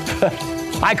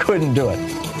 I couldn't do it.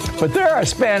 But there are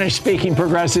Spanish-speaking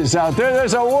progressives out there.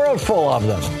 There's a world full of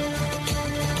them.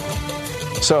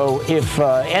 So if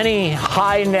any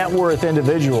high net worth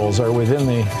individuals are within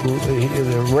the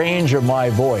range of my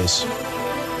voice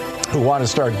who want to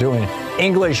start doing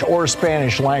English or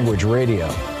Spanish language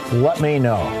radio, let me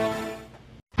know.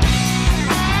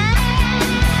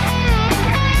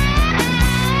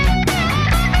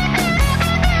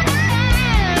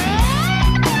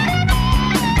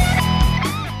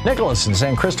 Nicholas in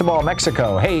San Cristobal,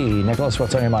 Mexico. Hey, Nicholas,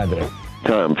 what's on your mind today?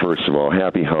 Tom, first of all,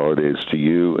 happy holidays to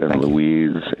you and Thank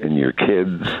Louise you. And your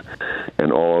kids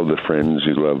and all of the friends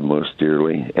you love most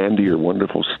dearly, and to your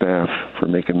wonderful staff for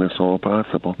making this all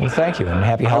possible. Well, thank you, and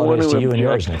happy holidays to you and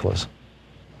yours, Nicholas.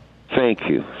 Thank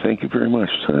you. Thank you very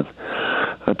much, Seth.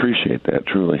 I appreciate that,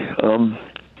 truly.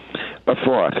 A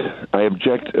thought. I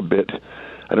object a bit.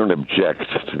 I don't object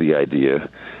to the idea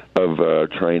of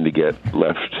trying to get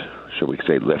shall we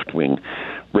say, left-wing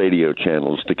radio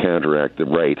channels to counteract the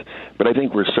right. But I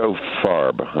think we're so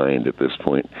far behind at this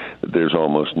point that there's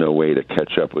almost no way to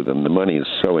catch up with them. The money is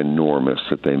so enormous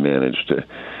that they manage to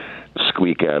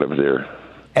squeak out of their...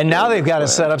 And now they've got it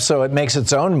set up so it makes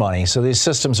its own money. So these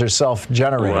systems are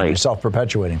self-generating, right. They're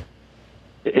self-perpetuating.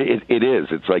 It is.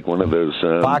 It's like one of those...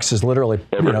 Fox is literally...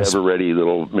 ever-ready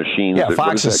little machines. Yeah,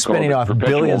 Fox is spinning off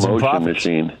billions in profits.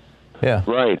 Machine. Yeah.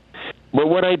 Right. Well,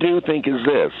 what I do think is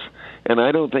this, and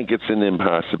I don't think it's an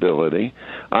impossibility.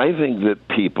 I think that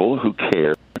people who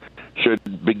care should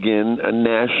should begin a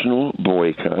national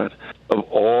boycott of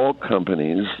all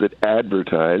companies that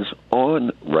advertise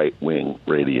on right-wing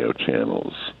radio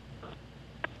channels.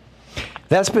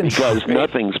 That's been because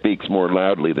nothing speaks more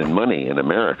loudly than money in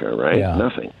America, right? Yeah.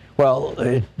 Nothing. Well,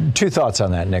 two thoughts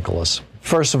on that, Nicholas.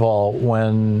 First of all,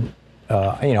 when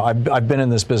I've been in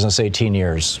this business 18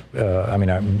 years.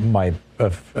 My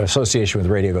association with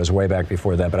radio goes way back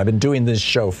before that, but I've been doing this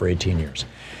show for 18 years.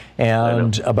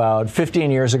 And about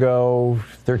 15 years ago,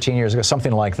 13 years ago,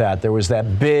 something like that, there was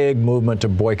that big movement to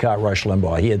boycott Rush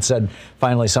Limbaugh. He had said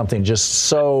finally something just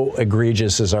so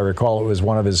egregious, as I recall, it was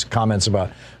one of his comments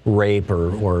about rape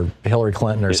or Hillary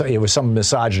Clinton or something. It was some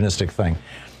misogynistic thing.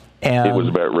 And it was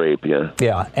about rape, yeah.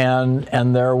 Yeah,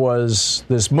 and there was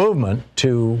this movement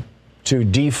to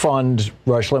defund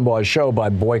Rush Limbaugh's show by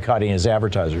boycotting his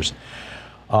advertisers.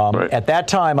 At that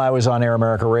time, I was on Air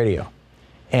America Radio.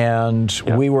 And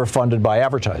we were funded by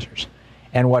advertisers.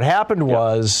 And what happened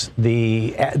was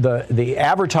the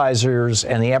advertisers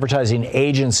and the advertising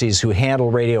agencies who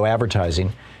handle radio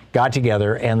advertising got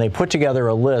together and they put together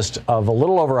a list of a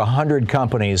little over 100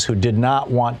 companies who did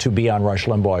not want to be on Rush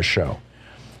Limbaugh's show.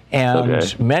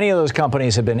 And many of those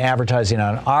companies have been advertising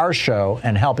on our show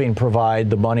and helping provide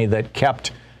the money that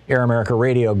kept Air America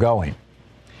Radio going.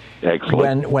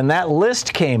 Excellent. When that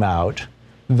list came out,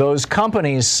 those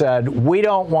companies said, we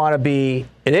don't want to be,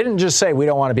 they didn't just say we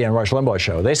don't want to be on Rush Limbaugh's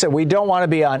show. They said we don't want to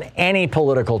be on any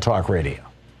political talk radio.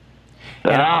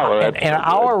 And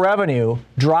our revenue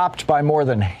dropped by more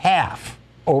than half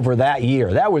over that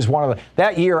year. That was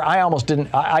that year I almost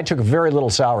didn't, I took very little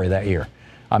salary that year.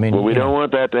 I mean, well, we don't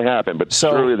want that to happen, but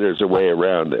surely there's a way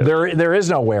around it. There is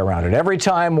no way around it. Every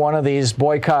time one of these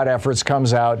boycott efforts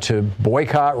comes out to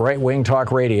boycott right-wing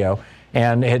talk radio,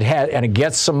 and it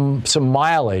gets some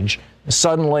mileage,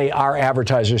 suddenly our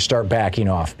advertisers start backing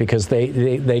off because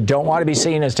they don't want to be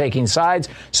seen as taking sides,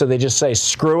 so they just say,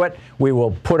 screw it, we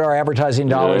will put our advertising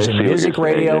dollars in music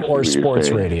radio or sports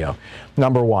radio.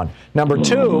 Number one. Number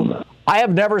two, I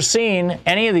have never seen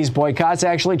any of these boycotts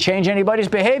actually change anybody's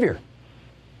behavior.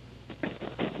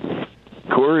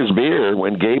 Coors Beer,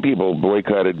 when gay people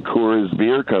boycotted Coors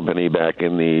Beer Company back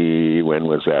in the, when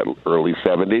was that, early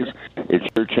 70s, it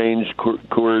sure changed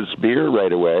Coors Beer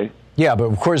right away. Yeah,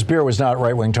 but Coors Beer was not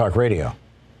right-wing talk radio.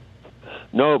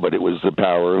 No, but it was the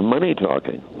power of money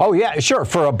talking. Oh, yeah, sure,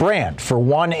 for a brand, for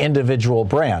one individual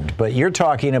brand. But you're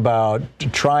talking about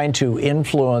trying to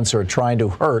influence or trying to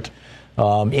hurt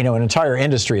an entire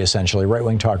industry, essentially,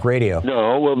 right-wing talk radio.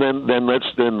 No, well, then let's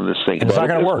think it's about not it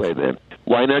going to this work. way, then.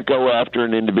 Why not go after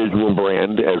an individual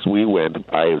brand as we went,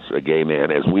 I as a gay man,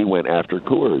 as we went after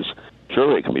Coors?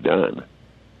 Surely it can be done.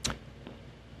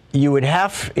 You would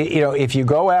have, if you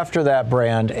go after that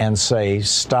brand and say,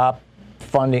 stop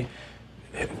funding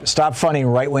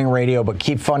right-wing radio, but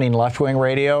keep funding left-wing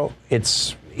radio,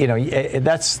 it's,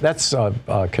 that's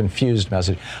a confused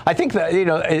message. I think that,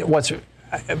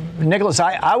 Nicholas,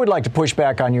 I would like to push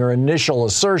back on your initial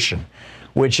assertion,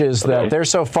 which is that they're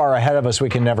so far ahead of us we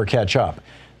can never catch up.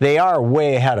 They are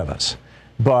way ahead of us.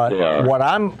 But what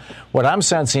I'm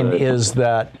sensing is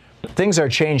that things are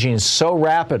changing so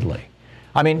rapidly.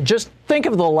 I mean, just think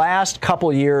of the last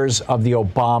couple years of the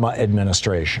Obama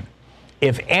administration.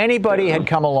 If anybody had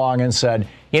come along and said,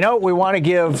 we want to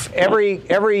give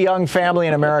every young family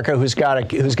in America who's got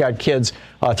kids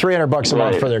 $300 a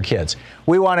month for their kids.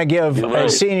 We want to give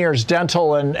seniors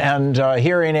dental and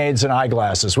hearing aids and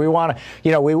eyeglasses. We want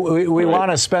to we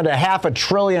want to spend $500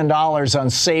 billion on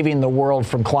saving the world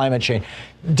from climate change.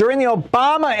 During the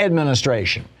Obama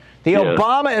administration,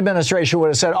 Obama administration would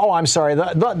have said, "Oh, I'm sorry,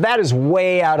 that is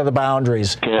way out of the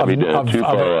boundaries of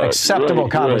acceptable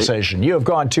conversation. Right. You have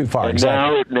gone too far." And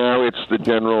exactly. Now it's the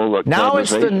general. Now it's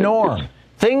the norm.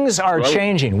 Things are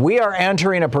changing. We are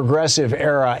entering a progressive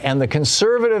era, and the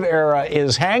conservative era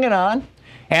is hanging on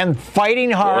and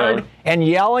fighting hard and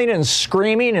yelling and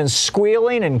screaming and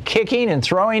squealing and kicking and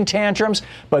throwing tantrums.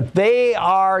 But they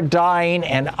are dying,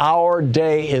 and our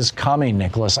day is coming,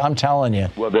 Nicholas. I'm telling you.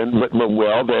 Well, then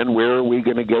where are we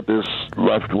going to get this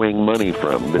left-wing money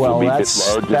from? Well,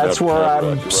 that's where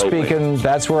I'm speaking.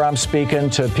 That's where I'm speaking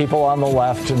to people on the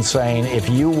left and saying, if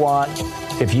you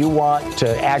want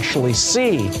to actually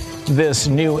see this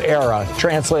new era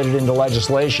translated into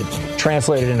legislation,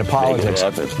 translated into politics,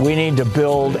 we need to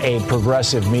build a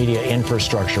progressive media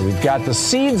infrastructure. We've got the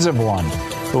seeds of one,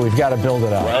 but we've got to build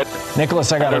it up. What?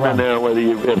 Nicholas, I got to run.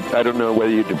 I don't know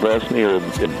whether you depressed me or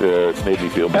it made me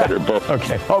feel better.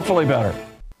 Okay, hopefully better.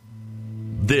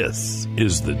 This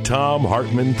is the Thom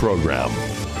Hartmann Program.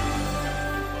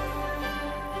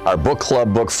 Our book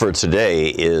club book for today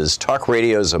is Talk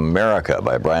Radio's America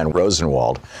by Brian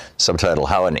Rosenwald, subtitled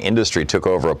How an Industry Took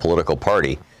Over a Political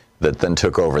Party That Then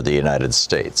Took Over the United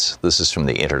States. This is from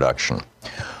the introduction.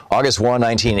 August 1,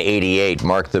 1988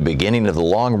 marked the beginning of the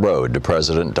long road to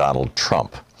President Donald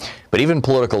Trump. But even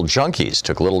political junkies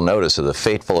took little notice of the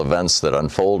fateful events that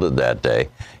unfolded that day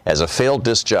as a failed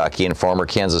disc jockey and former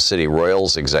Kansas City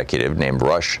Royals executive named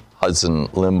Rush Hudson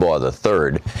Limbaugh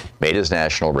III made his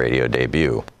national radio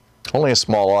debut. Only a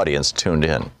small audience tuned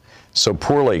in. So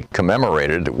poorly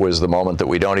commemorated was the moment that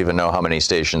we don't even know how many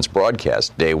stations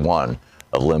broadcast day one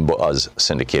of Limbaugh's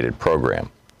syndicated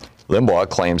program. Limbaugh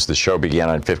claims the show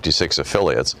began on 56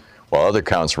 affiliates, while other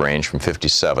counts range from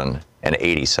 57 and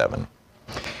 87.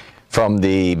 From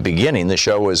the beginning, the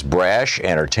show was brash,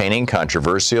 entertaining,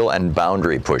 controversial, and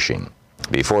boundary-pushing.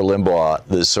 Before Limbaugh,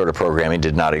 this sort of programming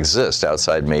did not exist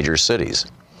outside major cities.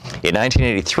 In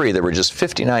 1983, there were just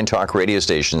 59 talk radio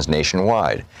stations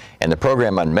nationwide, and the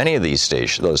program on many of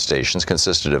those stations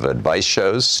consisted of advice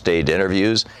shows, staged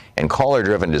interviews, and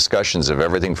caller-driven discussions of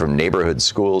everything from neighborhood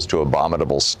schools to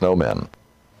abominable snowmen.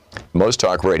 Most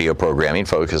talk radio programming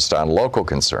focused on local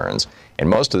concerns, and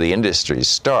most of the industry's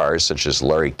stars, such as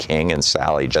Larry King and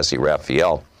Sally Jesse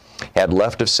Raphael, had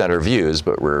left-of-center views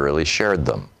but rarely shared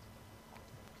them.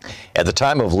 At the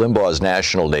time of Limbaugh's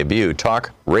national debut,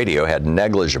 talk radio had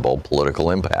negligible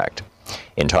political impact.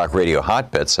 In talk radio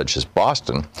hotbeds such as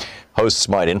Boston, hosts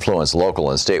might influence local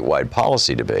and statewide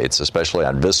policy debates, especially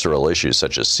on visceral issues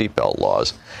such as seatbelt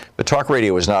laws, but talk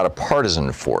radio was not a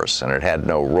partisan force, and it had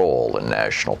no role in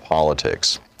national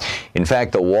politics. In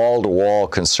fact, the wall-to-wall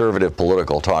conservative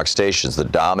political talk stations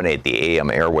that dominate the AM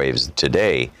airwaves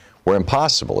today were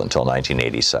impossible until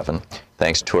 1987,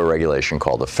 thanks to a regulation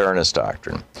called the Fairness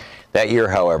Doctrine. That year,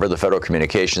 however, the Federal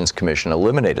Communications Commission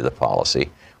eliminated the policy,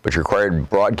 which required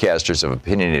broadcasters of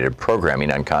opinionated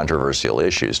programming on controversial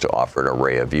issues to offer an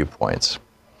array of viewpoints.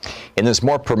 In this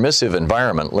more permissive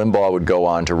environment, Limbaugh would go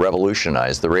on to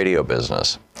revolutionize the radio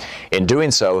business. In doing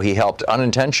so, he helped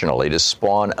unintentionally to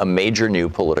spawn a major new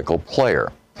political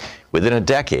player. Within a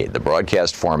decade, the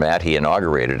broadcast format he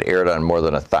inaugurated aired on more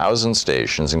than 1,000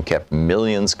 stations and kept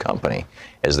millions company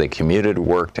as they commuted,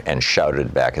 worked, and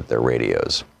shouted back at their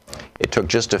radios. It took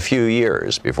just a few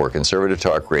years before conservative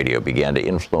talk radio began to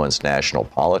influence national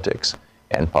politics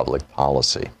and public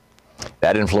policy.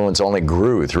 That influence only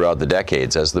grew throughout the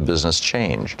decades as the business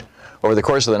changed. Over the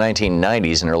course of the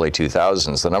 1990s and early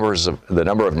 2000s, the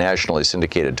number of nationally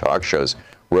syndicated talk shows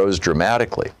rose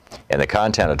dramatically, and the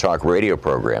content of talk radio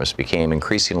programs became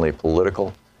increasingly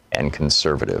political and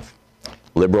conservative.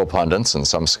 Liberal pundits and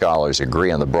some scholars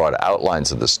agree on the broad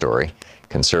outlines of the story.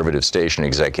 Conservative station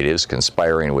executives,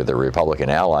 conspiring with their Republican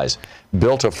allies,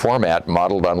 built a format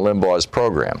modeled on Limbaugh's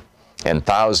program, and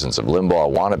thousands of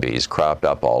Limbaugh wannabes cropped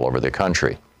up all over the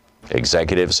country.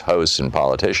 Executives, hosts, and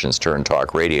politicians turned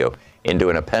talk radio into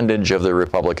an appendage of the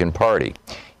Republican Party,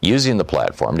 using the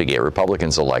platform to get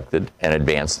Republicans elected and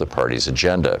advance the party's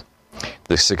agenda.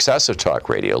 The success of talk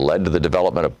radio led to the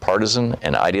development of partisan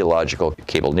and ideological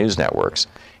cable news networks,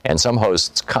 and some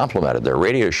hosts complemented their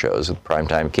radio shows with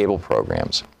primetime cable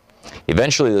programs.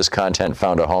 Eventually, this content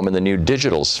found a home in the new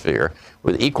digital sphere,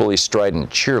 with equally strident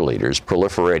cheerleaders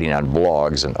proliferating on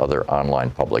blogs and other online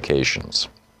publications.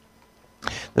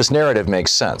 This narrative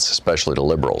makes sense, especially to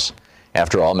liberals.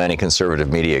 After all, many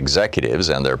conservative media executives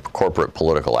and their corporate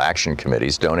political action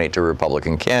committees donate to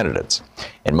Republican candidates,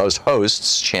 and most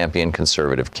hosts champion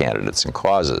conservative candidates and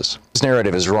causes. This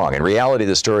narrative is wrong. In reality,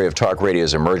 the story of talk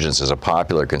radio's emergence as a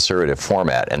popular conservative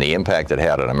format and the impact it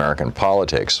had on American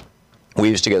politics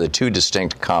weaves together two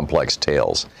distinct, complex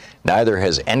tales. Neither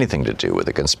has anything to do with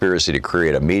the conspiracy to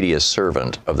create a media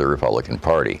servant of the Republican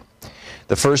Party.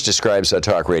 The first describes how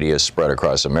talk radio spread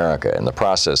across America, in the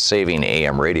process saving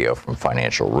AM radio from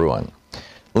financial ruin.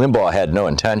 Limbaugh had no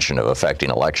intention of affecting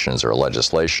elections or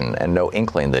legislation, and no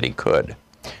inkling that he could.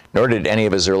 Nor did any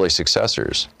of his early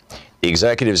successors. The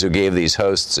executives who gave these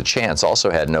hosts a chance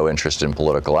also had no interest in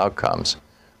political outcomes.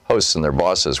 Hosts and their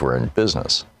bosses were in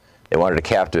business. They wanted to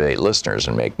captivate listeners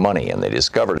and make money, and they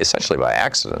discovered, essentially by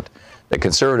accident, that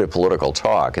conservative political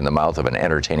talk in the mouth of an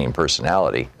entertaining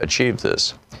personality achieved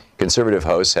this. Conservative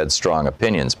hosts had strong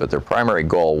opinions, but their primary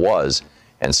goal was,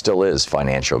 and still is,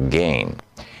 financial gain.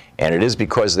 And it is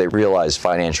because they realized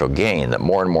financial gain that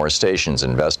more and more stations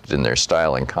invested in their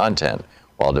style and content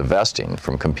while divesting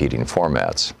from competing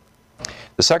formats.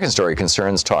 The second story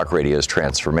concerns talk radio's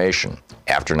transformation,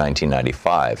 after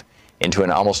 1995, into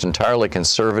an almost entirely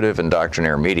conservative and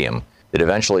doctrinaire medium that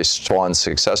eventually spawned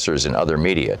successors in other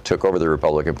media, took over the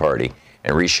Republican Party,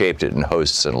 and reshaped it in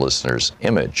hosts' and listeners'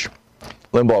 image.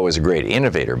 Limbaugh was a great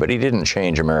innovator, but he didn't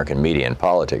change American media and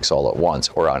politics all at once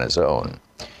or on his own.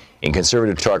 In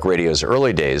conservative talk radio's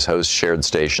early days, hosts shared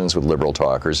stations with liberal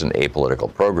talkers and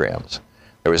apolitical programs.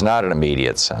 There was not an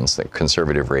immediate sense that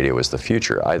conservative radio was the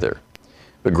future either.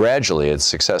 But gradually, its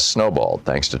success snowballed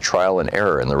thanks to trial and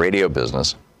error in the radio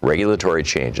business, regulatory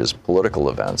changes, political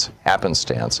events,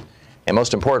 happenstance, and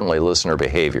most importantly, listener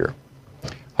behavior.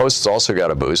 Hosts also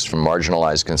got a boost from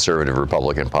marginalized conservative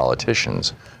Republican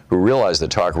politicians who realized that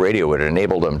talk radio would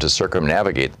enable them to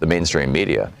circumnavigate the mainstream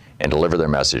media and deliver their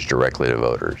message directly to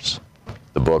voters.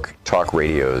 The book, Talk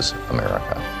Radio's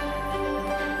America.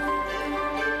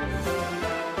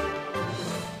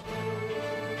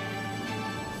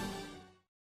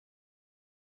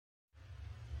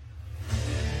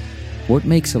 What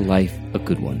makes a life a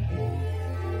good one?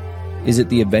 Is it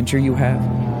the adventure you have?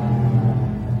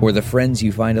 Or the friends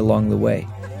you find along the way?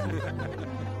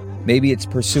 Maybe it's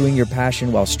pursuing your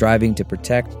passion while striving to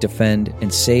protect, defend,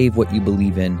 and save what you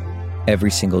believe in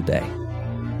every single day.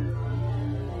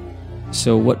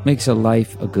 So what makes a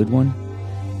life a good one?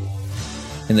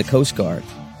 In the Coast Guard,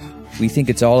 we think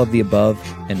it's all of the above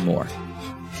and more.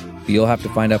 But you'll have to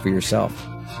find out for yourself.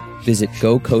 Visit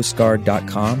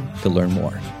gocoastguard.com to learn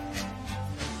more.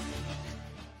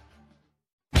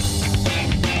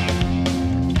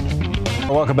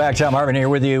 Welcome back. Tom Hartman here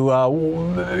with you.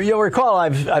 You'll recall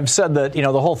I've said that, the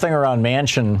whole thing around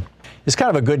Manchin is kind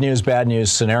of a good news, bad news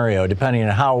scenario, depending on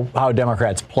how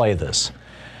Democrats play this.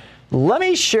 Let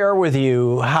me share with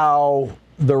you how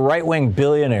the right-wing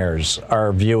billionaires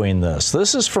are viewing this.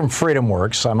 This is from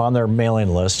FreedomWorks. I'm on their mailing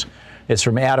list. It's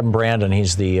from Adam Brandon.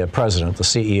 He's the president, the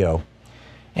CEO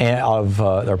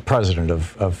or president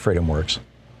of FreedomWorks.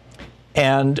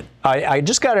 And I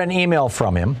just got an email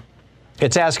from him.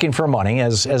 It's asking for money,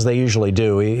 as they usually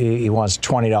do. He wants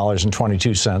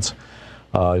 $20.22,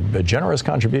 a generous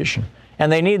contribution.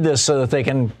 And they need this so that they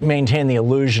can maintain the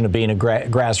illusion of being a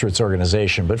grassroots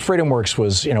organization. But FreedomWorks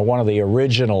was, one of the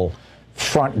original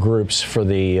front groups for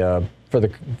the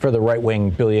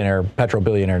right-wing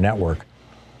petro-billionaire network.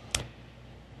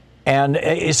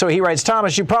 And so he writes,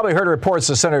 Thomas, you probably heard reports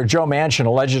that Senator Joe Manchin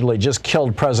allegedly just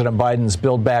killed President Biden's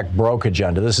Build Back Broke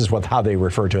agenda. This is how they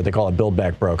refer to it. They call it Build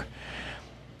Back Broke.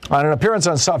 On an appearance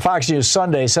on Fox News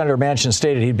Sunday, Senator Manchin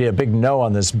stated he'd be a big no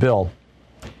on this bill.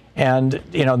 And,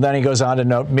 then he goes on to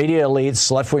note, media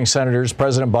elites, left-wing senators,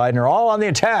 President Biden are all on the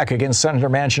attack against Senator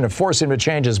Manchin to force him to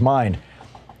change his mind.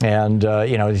 And,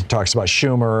 he talks about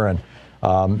Schumer.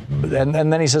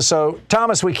 And then he says, so,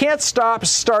 Thomas, we can't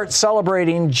start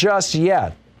celebrating just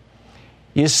yet.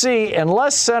 You see,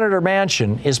 unless Senator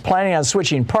Manchin is planning on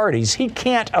switching parties, he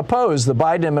can't oppose the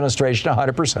Biden administration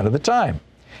 100% of the time.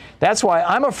 That's why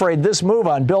I'm afraid this move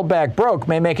on Build Back Broke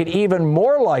may make it even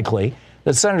more likely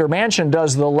that Senator Manchin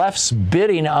does the left's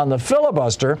bidding on the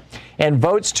filibuster and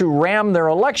votes to ram their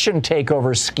election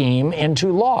takeover scheme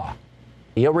into law.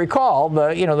 You'll recall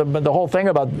the whole thing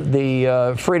about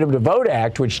the Freedom to Vote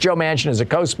Act, which Joe Manchin is a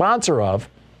co-sponsor of.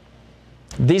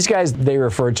 These guys, they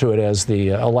refer to it as the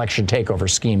election takeover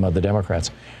scheme of the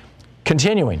Democrats.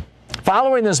 Continuing.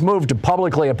 Following this move to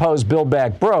publicly oppose Build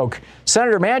Back Broke,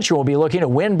 Senator Manchin will be looking to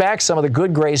win back some of the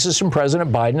good graces from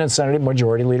President Biden and Senate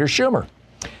Majority Leader Schumer.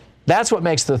 That's what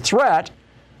makes the threat,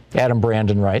 Adam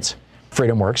Brandon writes,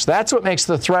 FreedomWorks, that's what makes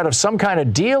the threat of some kind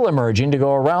of deal emerging to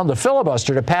go around the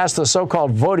filibuster to pass the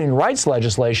so-called voting rights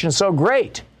legislation so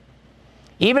great.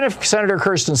 Even if Senator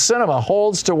Kyrsten Sinema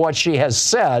holds to what she has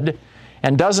said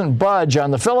and doesn't budge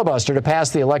on the filibuster to pass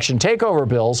the election takeover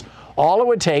bills, all it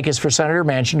would take is for Senator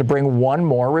Manchin to bring one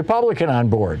more Republican on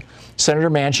board. Senator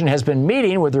Manchin has been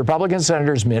meeting with Republican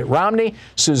Senators Mitt Romney,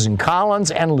 Susan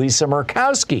Collins, and Lisa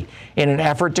Murkowski in an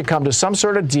effort to come to some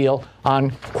sort of deal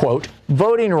on, quote,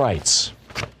 voting rights.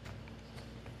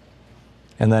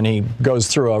 And then he goes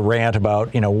through a rant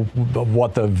about,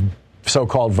 what the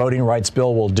so-called voting rights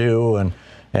bill will do and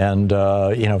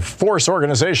force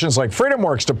organizations like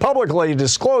FreedomWorks to publicly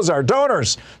disclose our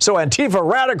donors so Antifa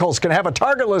radicals can have a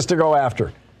target list to go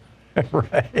after.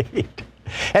 Right.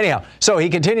 Anyhow, so he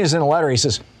continues in the letter. He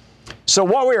says, so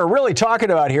what we are really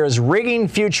talking about here is rigging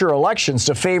future elections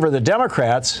to favor the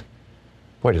Democrats.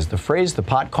 Boy, does the phrase, the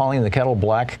pot calling the kettle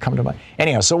black, come to mind?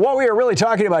 Anyhow, so what we are really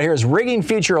talking about here is rigging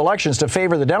future elections to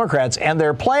favor the Democrats, and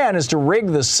their plan is to rig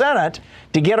the Senate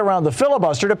to get around the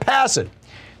filibuster to pass it.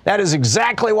 That is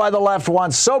exactly why the left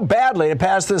wants so badly to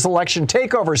pass this election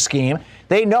takeover scheme.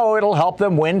 They know it'll help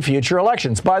them win future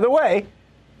elections. By the way,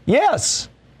 yes,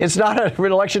 it's not an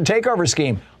election takeover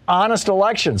scheme. honest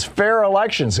elections, fair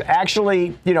elections,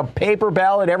 actually, paper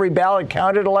ballot, every ballot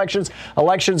counted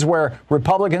elections where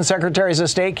Republican secretaries of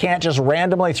state can't just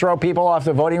randomly throw people off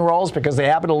the voting rolls because they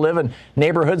happen to live in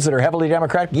neighborhoods that are heavily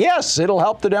Democratic. Yes, it'll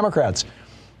help the Democrats.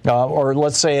 Or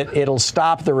let's say it'll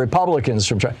stop the Republicans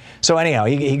from trying. So anyhow,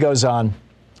 he goes on.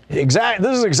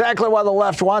 This is exactly why the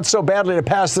left wants so badly to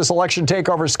pass this election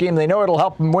takeover scheme. They know it'll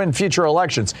help them win future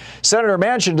elections. Senator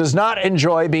Manchin does not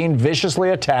enjoy being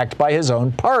viciously attacked by his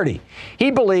own party. He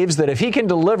believes that if he can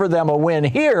deliver them a win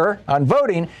here on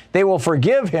voting, they will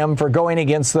forgive him for going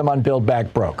against them on Build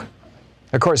Back Broke.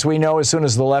 Of course, we know as soon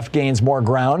as the left gains more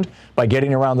ground by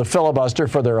getting around the filibuster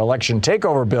for their election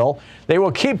takeover bill, they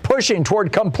will keep pushing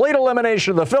toward complete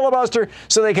elimination of the filibuster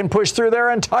so they can push through their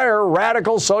entire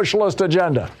radical socialist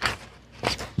agenda.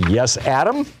 Yes,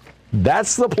 Adam,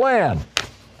 that's the plan.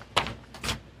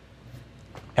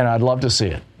 And I'd love to see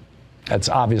it. That's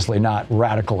obviously not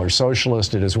radical or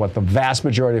socialist. It is what the vast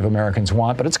majority of Americans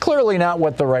want, but it's clearly not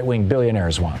what the right-wing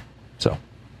billionaires want. So.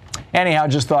 Anyhow,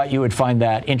 just thought you would find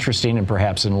that interesting and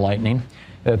perhaps enlightening,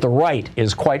 that the right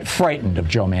is quite frightened of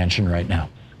Joe Manchin right now.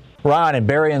 Ron in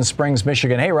Berrien Springs,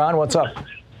 Michigan. Hey, Ron, what's up?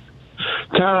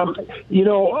 Tom,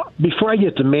 before I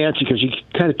get to Manchin, because you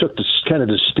kind of took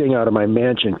the sting out of my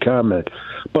Manchin comment,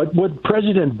 but what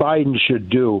President Biden should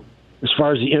do as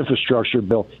far as the infrastructure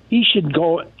bill, he should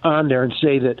go on there and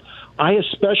say that I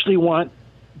especially want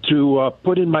to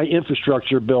put in my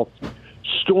infrastructure bill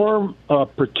storm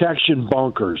protection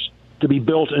bunkers to be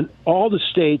built in all the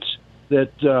states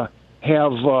that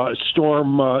have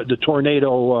the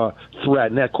tornado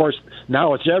threat. And of course,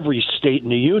 now it's every state in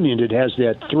the union that has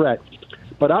that threat.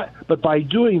 But by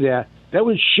doing that, that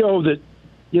would show that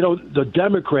the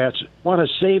Democrats want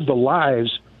to save the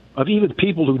lives of even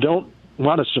people who don't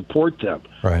want to support them.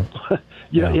 Right.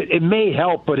 It may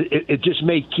help, but it just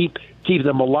may keep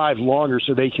them alive longer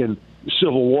so they can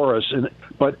Civil War us.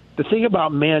 But the thing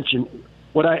about Manchin,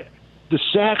 the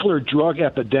Sackler drug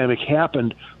epidemic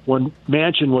happened when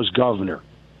Manchin was governor.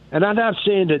 And I'm not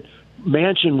saying that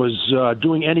Manchin was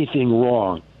doing anything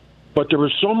wrong, but there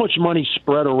was so much money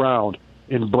spread around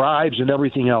in bribes and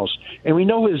everything else. And we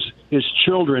know his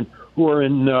children who are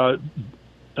in the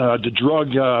drug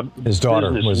his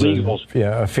daughter business was legals.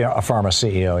 a pharma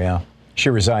CEO, yeah. She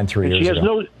resigned 3 years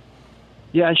ago.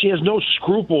 And she has no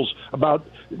scruples about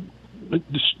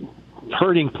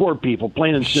hurting poor people,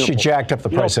 plain and simple. She jacked up the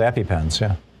price of EpiPens,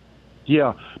 yeah.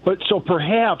 Yeah, but so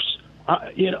perhaps,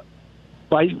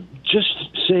 by just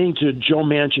saying to Joe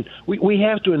Manchin, we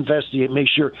have to investigate, make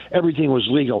sure everything was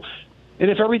legal. And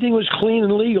if everything was clean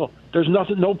and legal, there's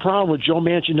no problem with Joe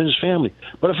Manchin and his family.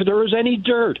 But if there was any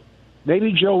dirt,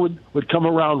 maybe Joe would come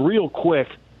around real quick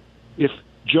if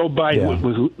Joe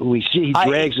Biden, we see he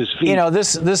drags his feet.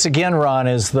 This again, Ron,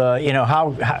 is the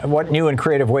what new and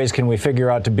creative ways can we figure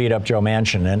out to beat up Joe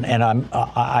Manchin? And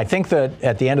I think that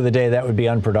at the end of the day that would be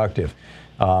unproductive.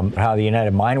 How the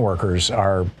United Mine Workers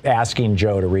are asking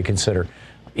Joe to reconsider.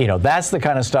 That's the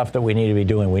kind of stuff that we need to be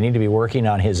doing. We need to be working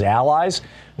on his allies.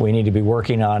 We need to be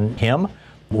working on him.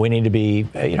 We need to be,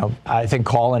 I think,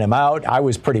 calling him out. I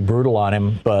was pretty brutal on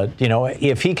him, but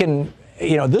if he can.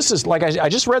 This is like I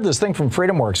just read this thing from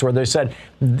FreedomWorks where they said,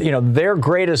 their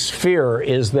greatest fear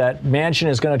is that Manchin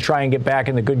is going to try and get back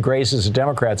in the good graces of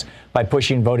Democrats by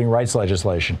pushing voting rights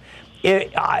legislation.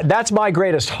 That's my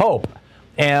greatest hope.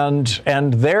 And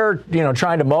they're,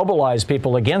 trying to mobilize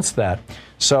people against that.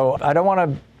 So I don't want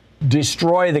to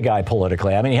destroy the guy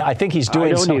politically. I mean, I think he's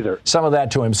doing some of that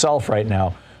to himself right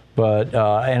now. But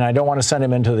and I don't want to send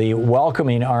him into the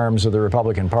welcoming arms of the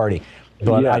Republican Party.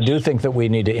 But yes. I do think that we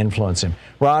need to influence him.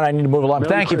 Ron, I need to move along.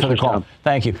 Thank you for the call.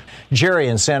 Thank you. Jerry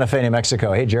in Santa Fe, New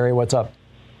Mexico. Hey, Jerry, what's up?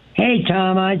 Hey,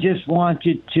 Tom, I just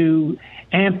wanted to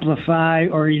amplify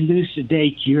or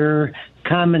elucidate your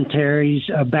commentaries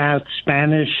about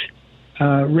Spanish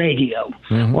radio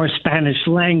or Spanish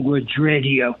language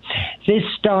radio. This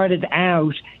started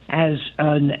out as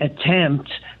an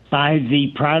attempt by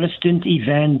the Protestant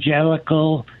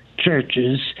evangelical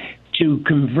churches to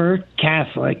convert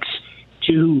Catholics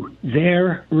to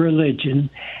their religion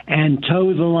and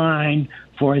toe the line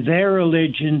for their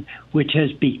religion, which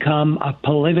has become a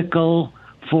political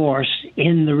force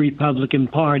in the Republican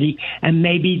Party and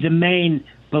maybe the main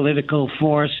political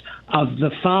force of the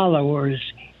followers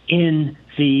in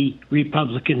the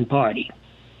Republican Party.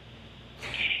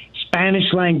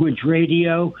 Spanish language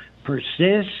radio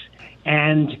persists,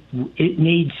 and it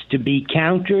needs to be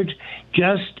countered,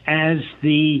 just as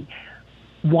the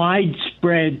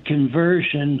widespread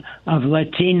conversion of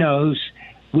Latinos,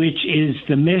 which is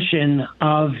the mission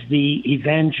of the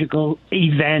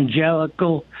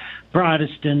evangelical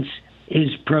Protestants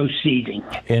is proceeding.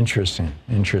 Interesting.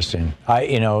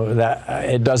 That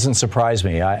it doesn't surprise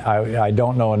me. I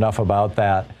don't know enough about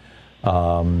that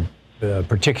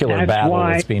particular battle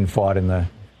that's being fought in the.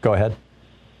 Go ahead.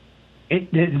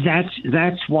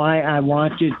 That's why I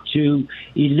wanted to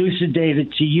elucidate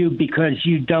it to you, because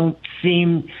you don't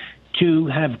seem to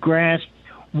have grasped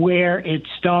where it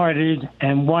started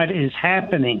and what is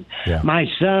happening. Yeah. My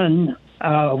son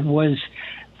was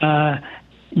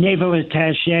naval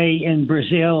attaché in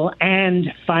Brazil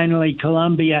and finally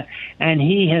Colombia, and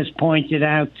he has pointed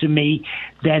out to me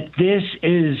that this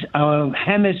is a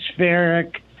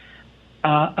hemispheric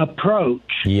approach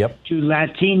to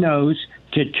Latinos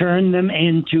to turn them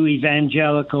into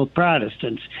evangelical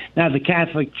Protestants. Now, the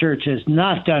Catholic Church has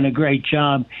not done a great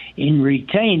job in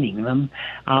retaining them.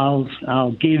 I'll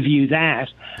give you that.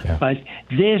 Yeah. But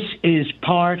this is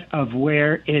part of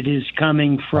where it is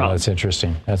coming from. Oh, that's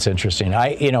interesting. That's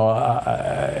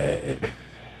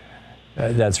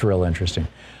real interesting.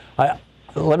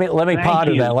 Let me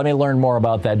ponder that. Let me learn more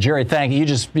about that, Jerry. Thank you. You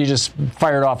just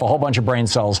fired off a whole bunch of brain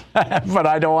cells, but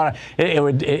I don't want to.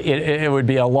 It would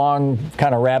be a long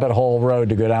kind of rabbit hole road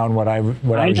to go down. What I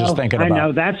was just thinking about. I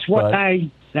know that's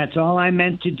all I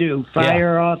meant to do.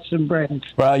 Fire off some brains.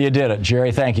 Well, you did it,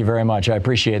 Jerry. Thank you very much. I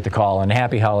appreciate the call, and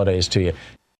happy holidays to you,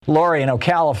 Lori in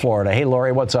Ocala, Florida. Hey,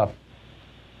 Lori, what's up?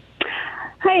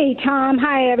 Hey, Tom.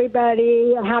 Hi,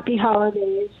 everybody. Happy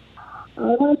holidays.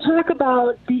 I want to talk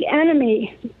about the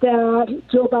enemy that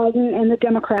Joe Biden and the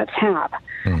Democrats have.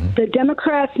 Mm-hmm. The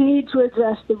Democrats need to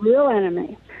address the real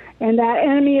enemy, and that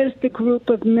enemy is the group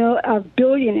of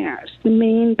billionaires, the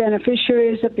main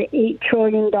beneficiaries of the $8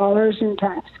 trillion in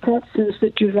tax cuts since the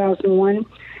 2001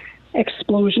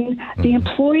 explosion. Mm-hmm. The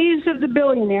employees of the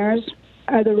billionaires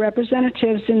are the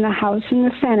representatives in the House and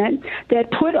the Senate that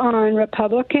put on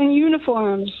Republican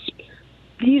uniforms.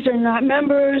 These are not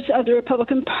members of the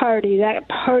Republican Party. That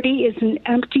party is an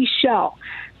empty shell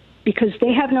because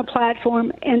they have no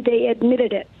platform, and they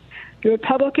admitted it. The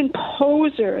Republican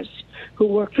posers who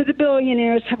work for the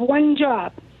billionaires have one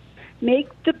job: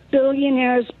 make the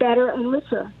billionaires better and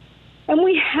richer. And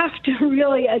we have to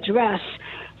really address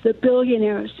the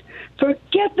billionaires.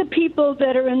 Forget the people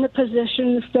that are in the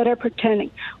positions that are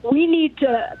pretending. We need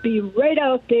to be right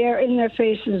out there in their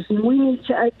faces, and we need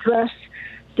to address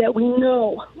that we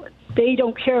know they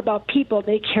don't care about people,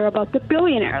 they care about the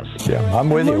billionaires. Yeah, I'm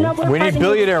with you. We need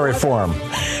billionaire reform.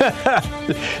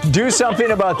 Do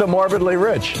something about the morbidly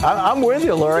rich. I'm with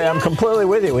you, Lori. I'm completely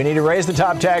with you. We need to raise the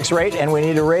top tax rate, and we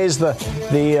need to raise the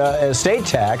estate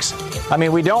tax. I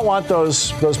mean, we don't want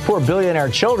those poor billionaire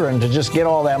children to just get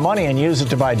all that money and use it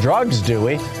to buy drugs, do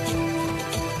we?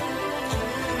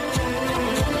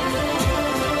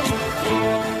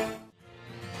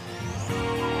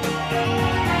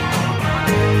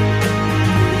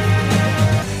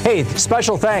 Hey,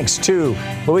 special thanks to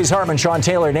Louise Hartman, Sean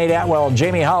Taylor, Nate Atwell,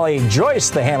 Jamie Holly, Joyce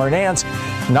the Hammer Nance,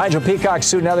 Nigel Peacock,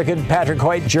 Sue Nethercutt, Patrick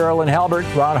Hoyt, Geraldine Halbert,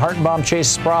 Ron Hartenbaum,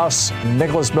 Chase Sprouse,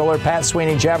 Nicholas Miller, Pat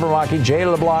Sweeney, Jabberwocky, Jay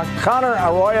LeBlanc, Connor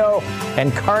Arroyo,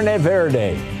 and Carne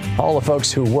Verde. All the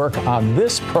folks who work on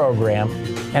this program.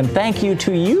 And thank you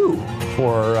to you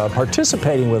for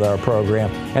participating with our program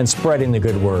and spreading the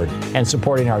good word and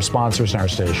supporting our sponsors and our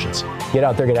stations. Get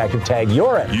out there, get active, tag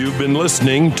your it. You've been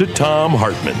listening to Thom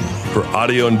Hartmann. For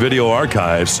audio and video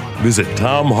archives, visit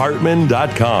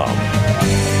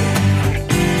thomhartmann.com.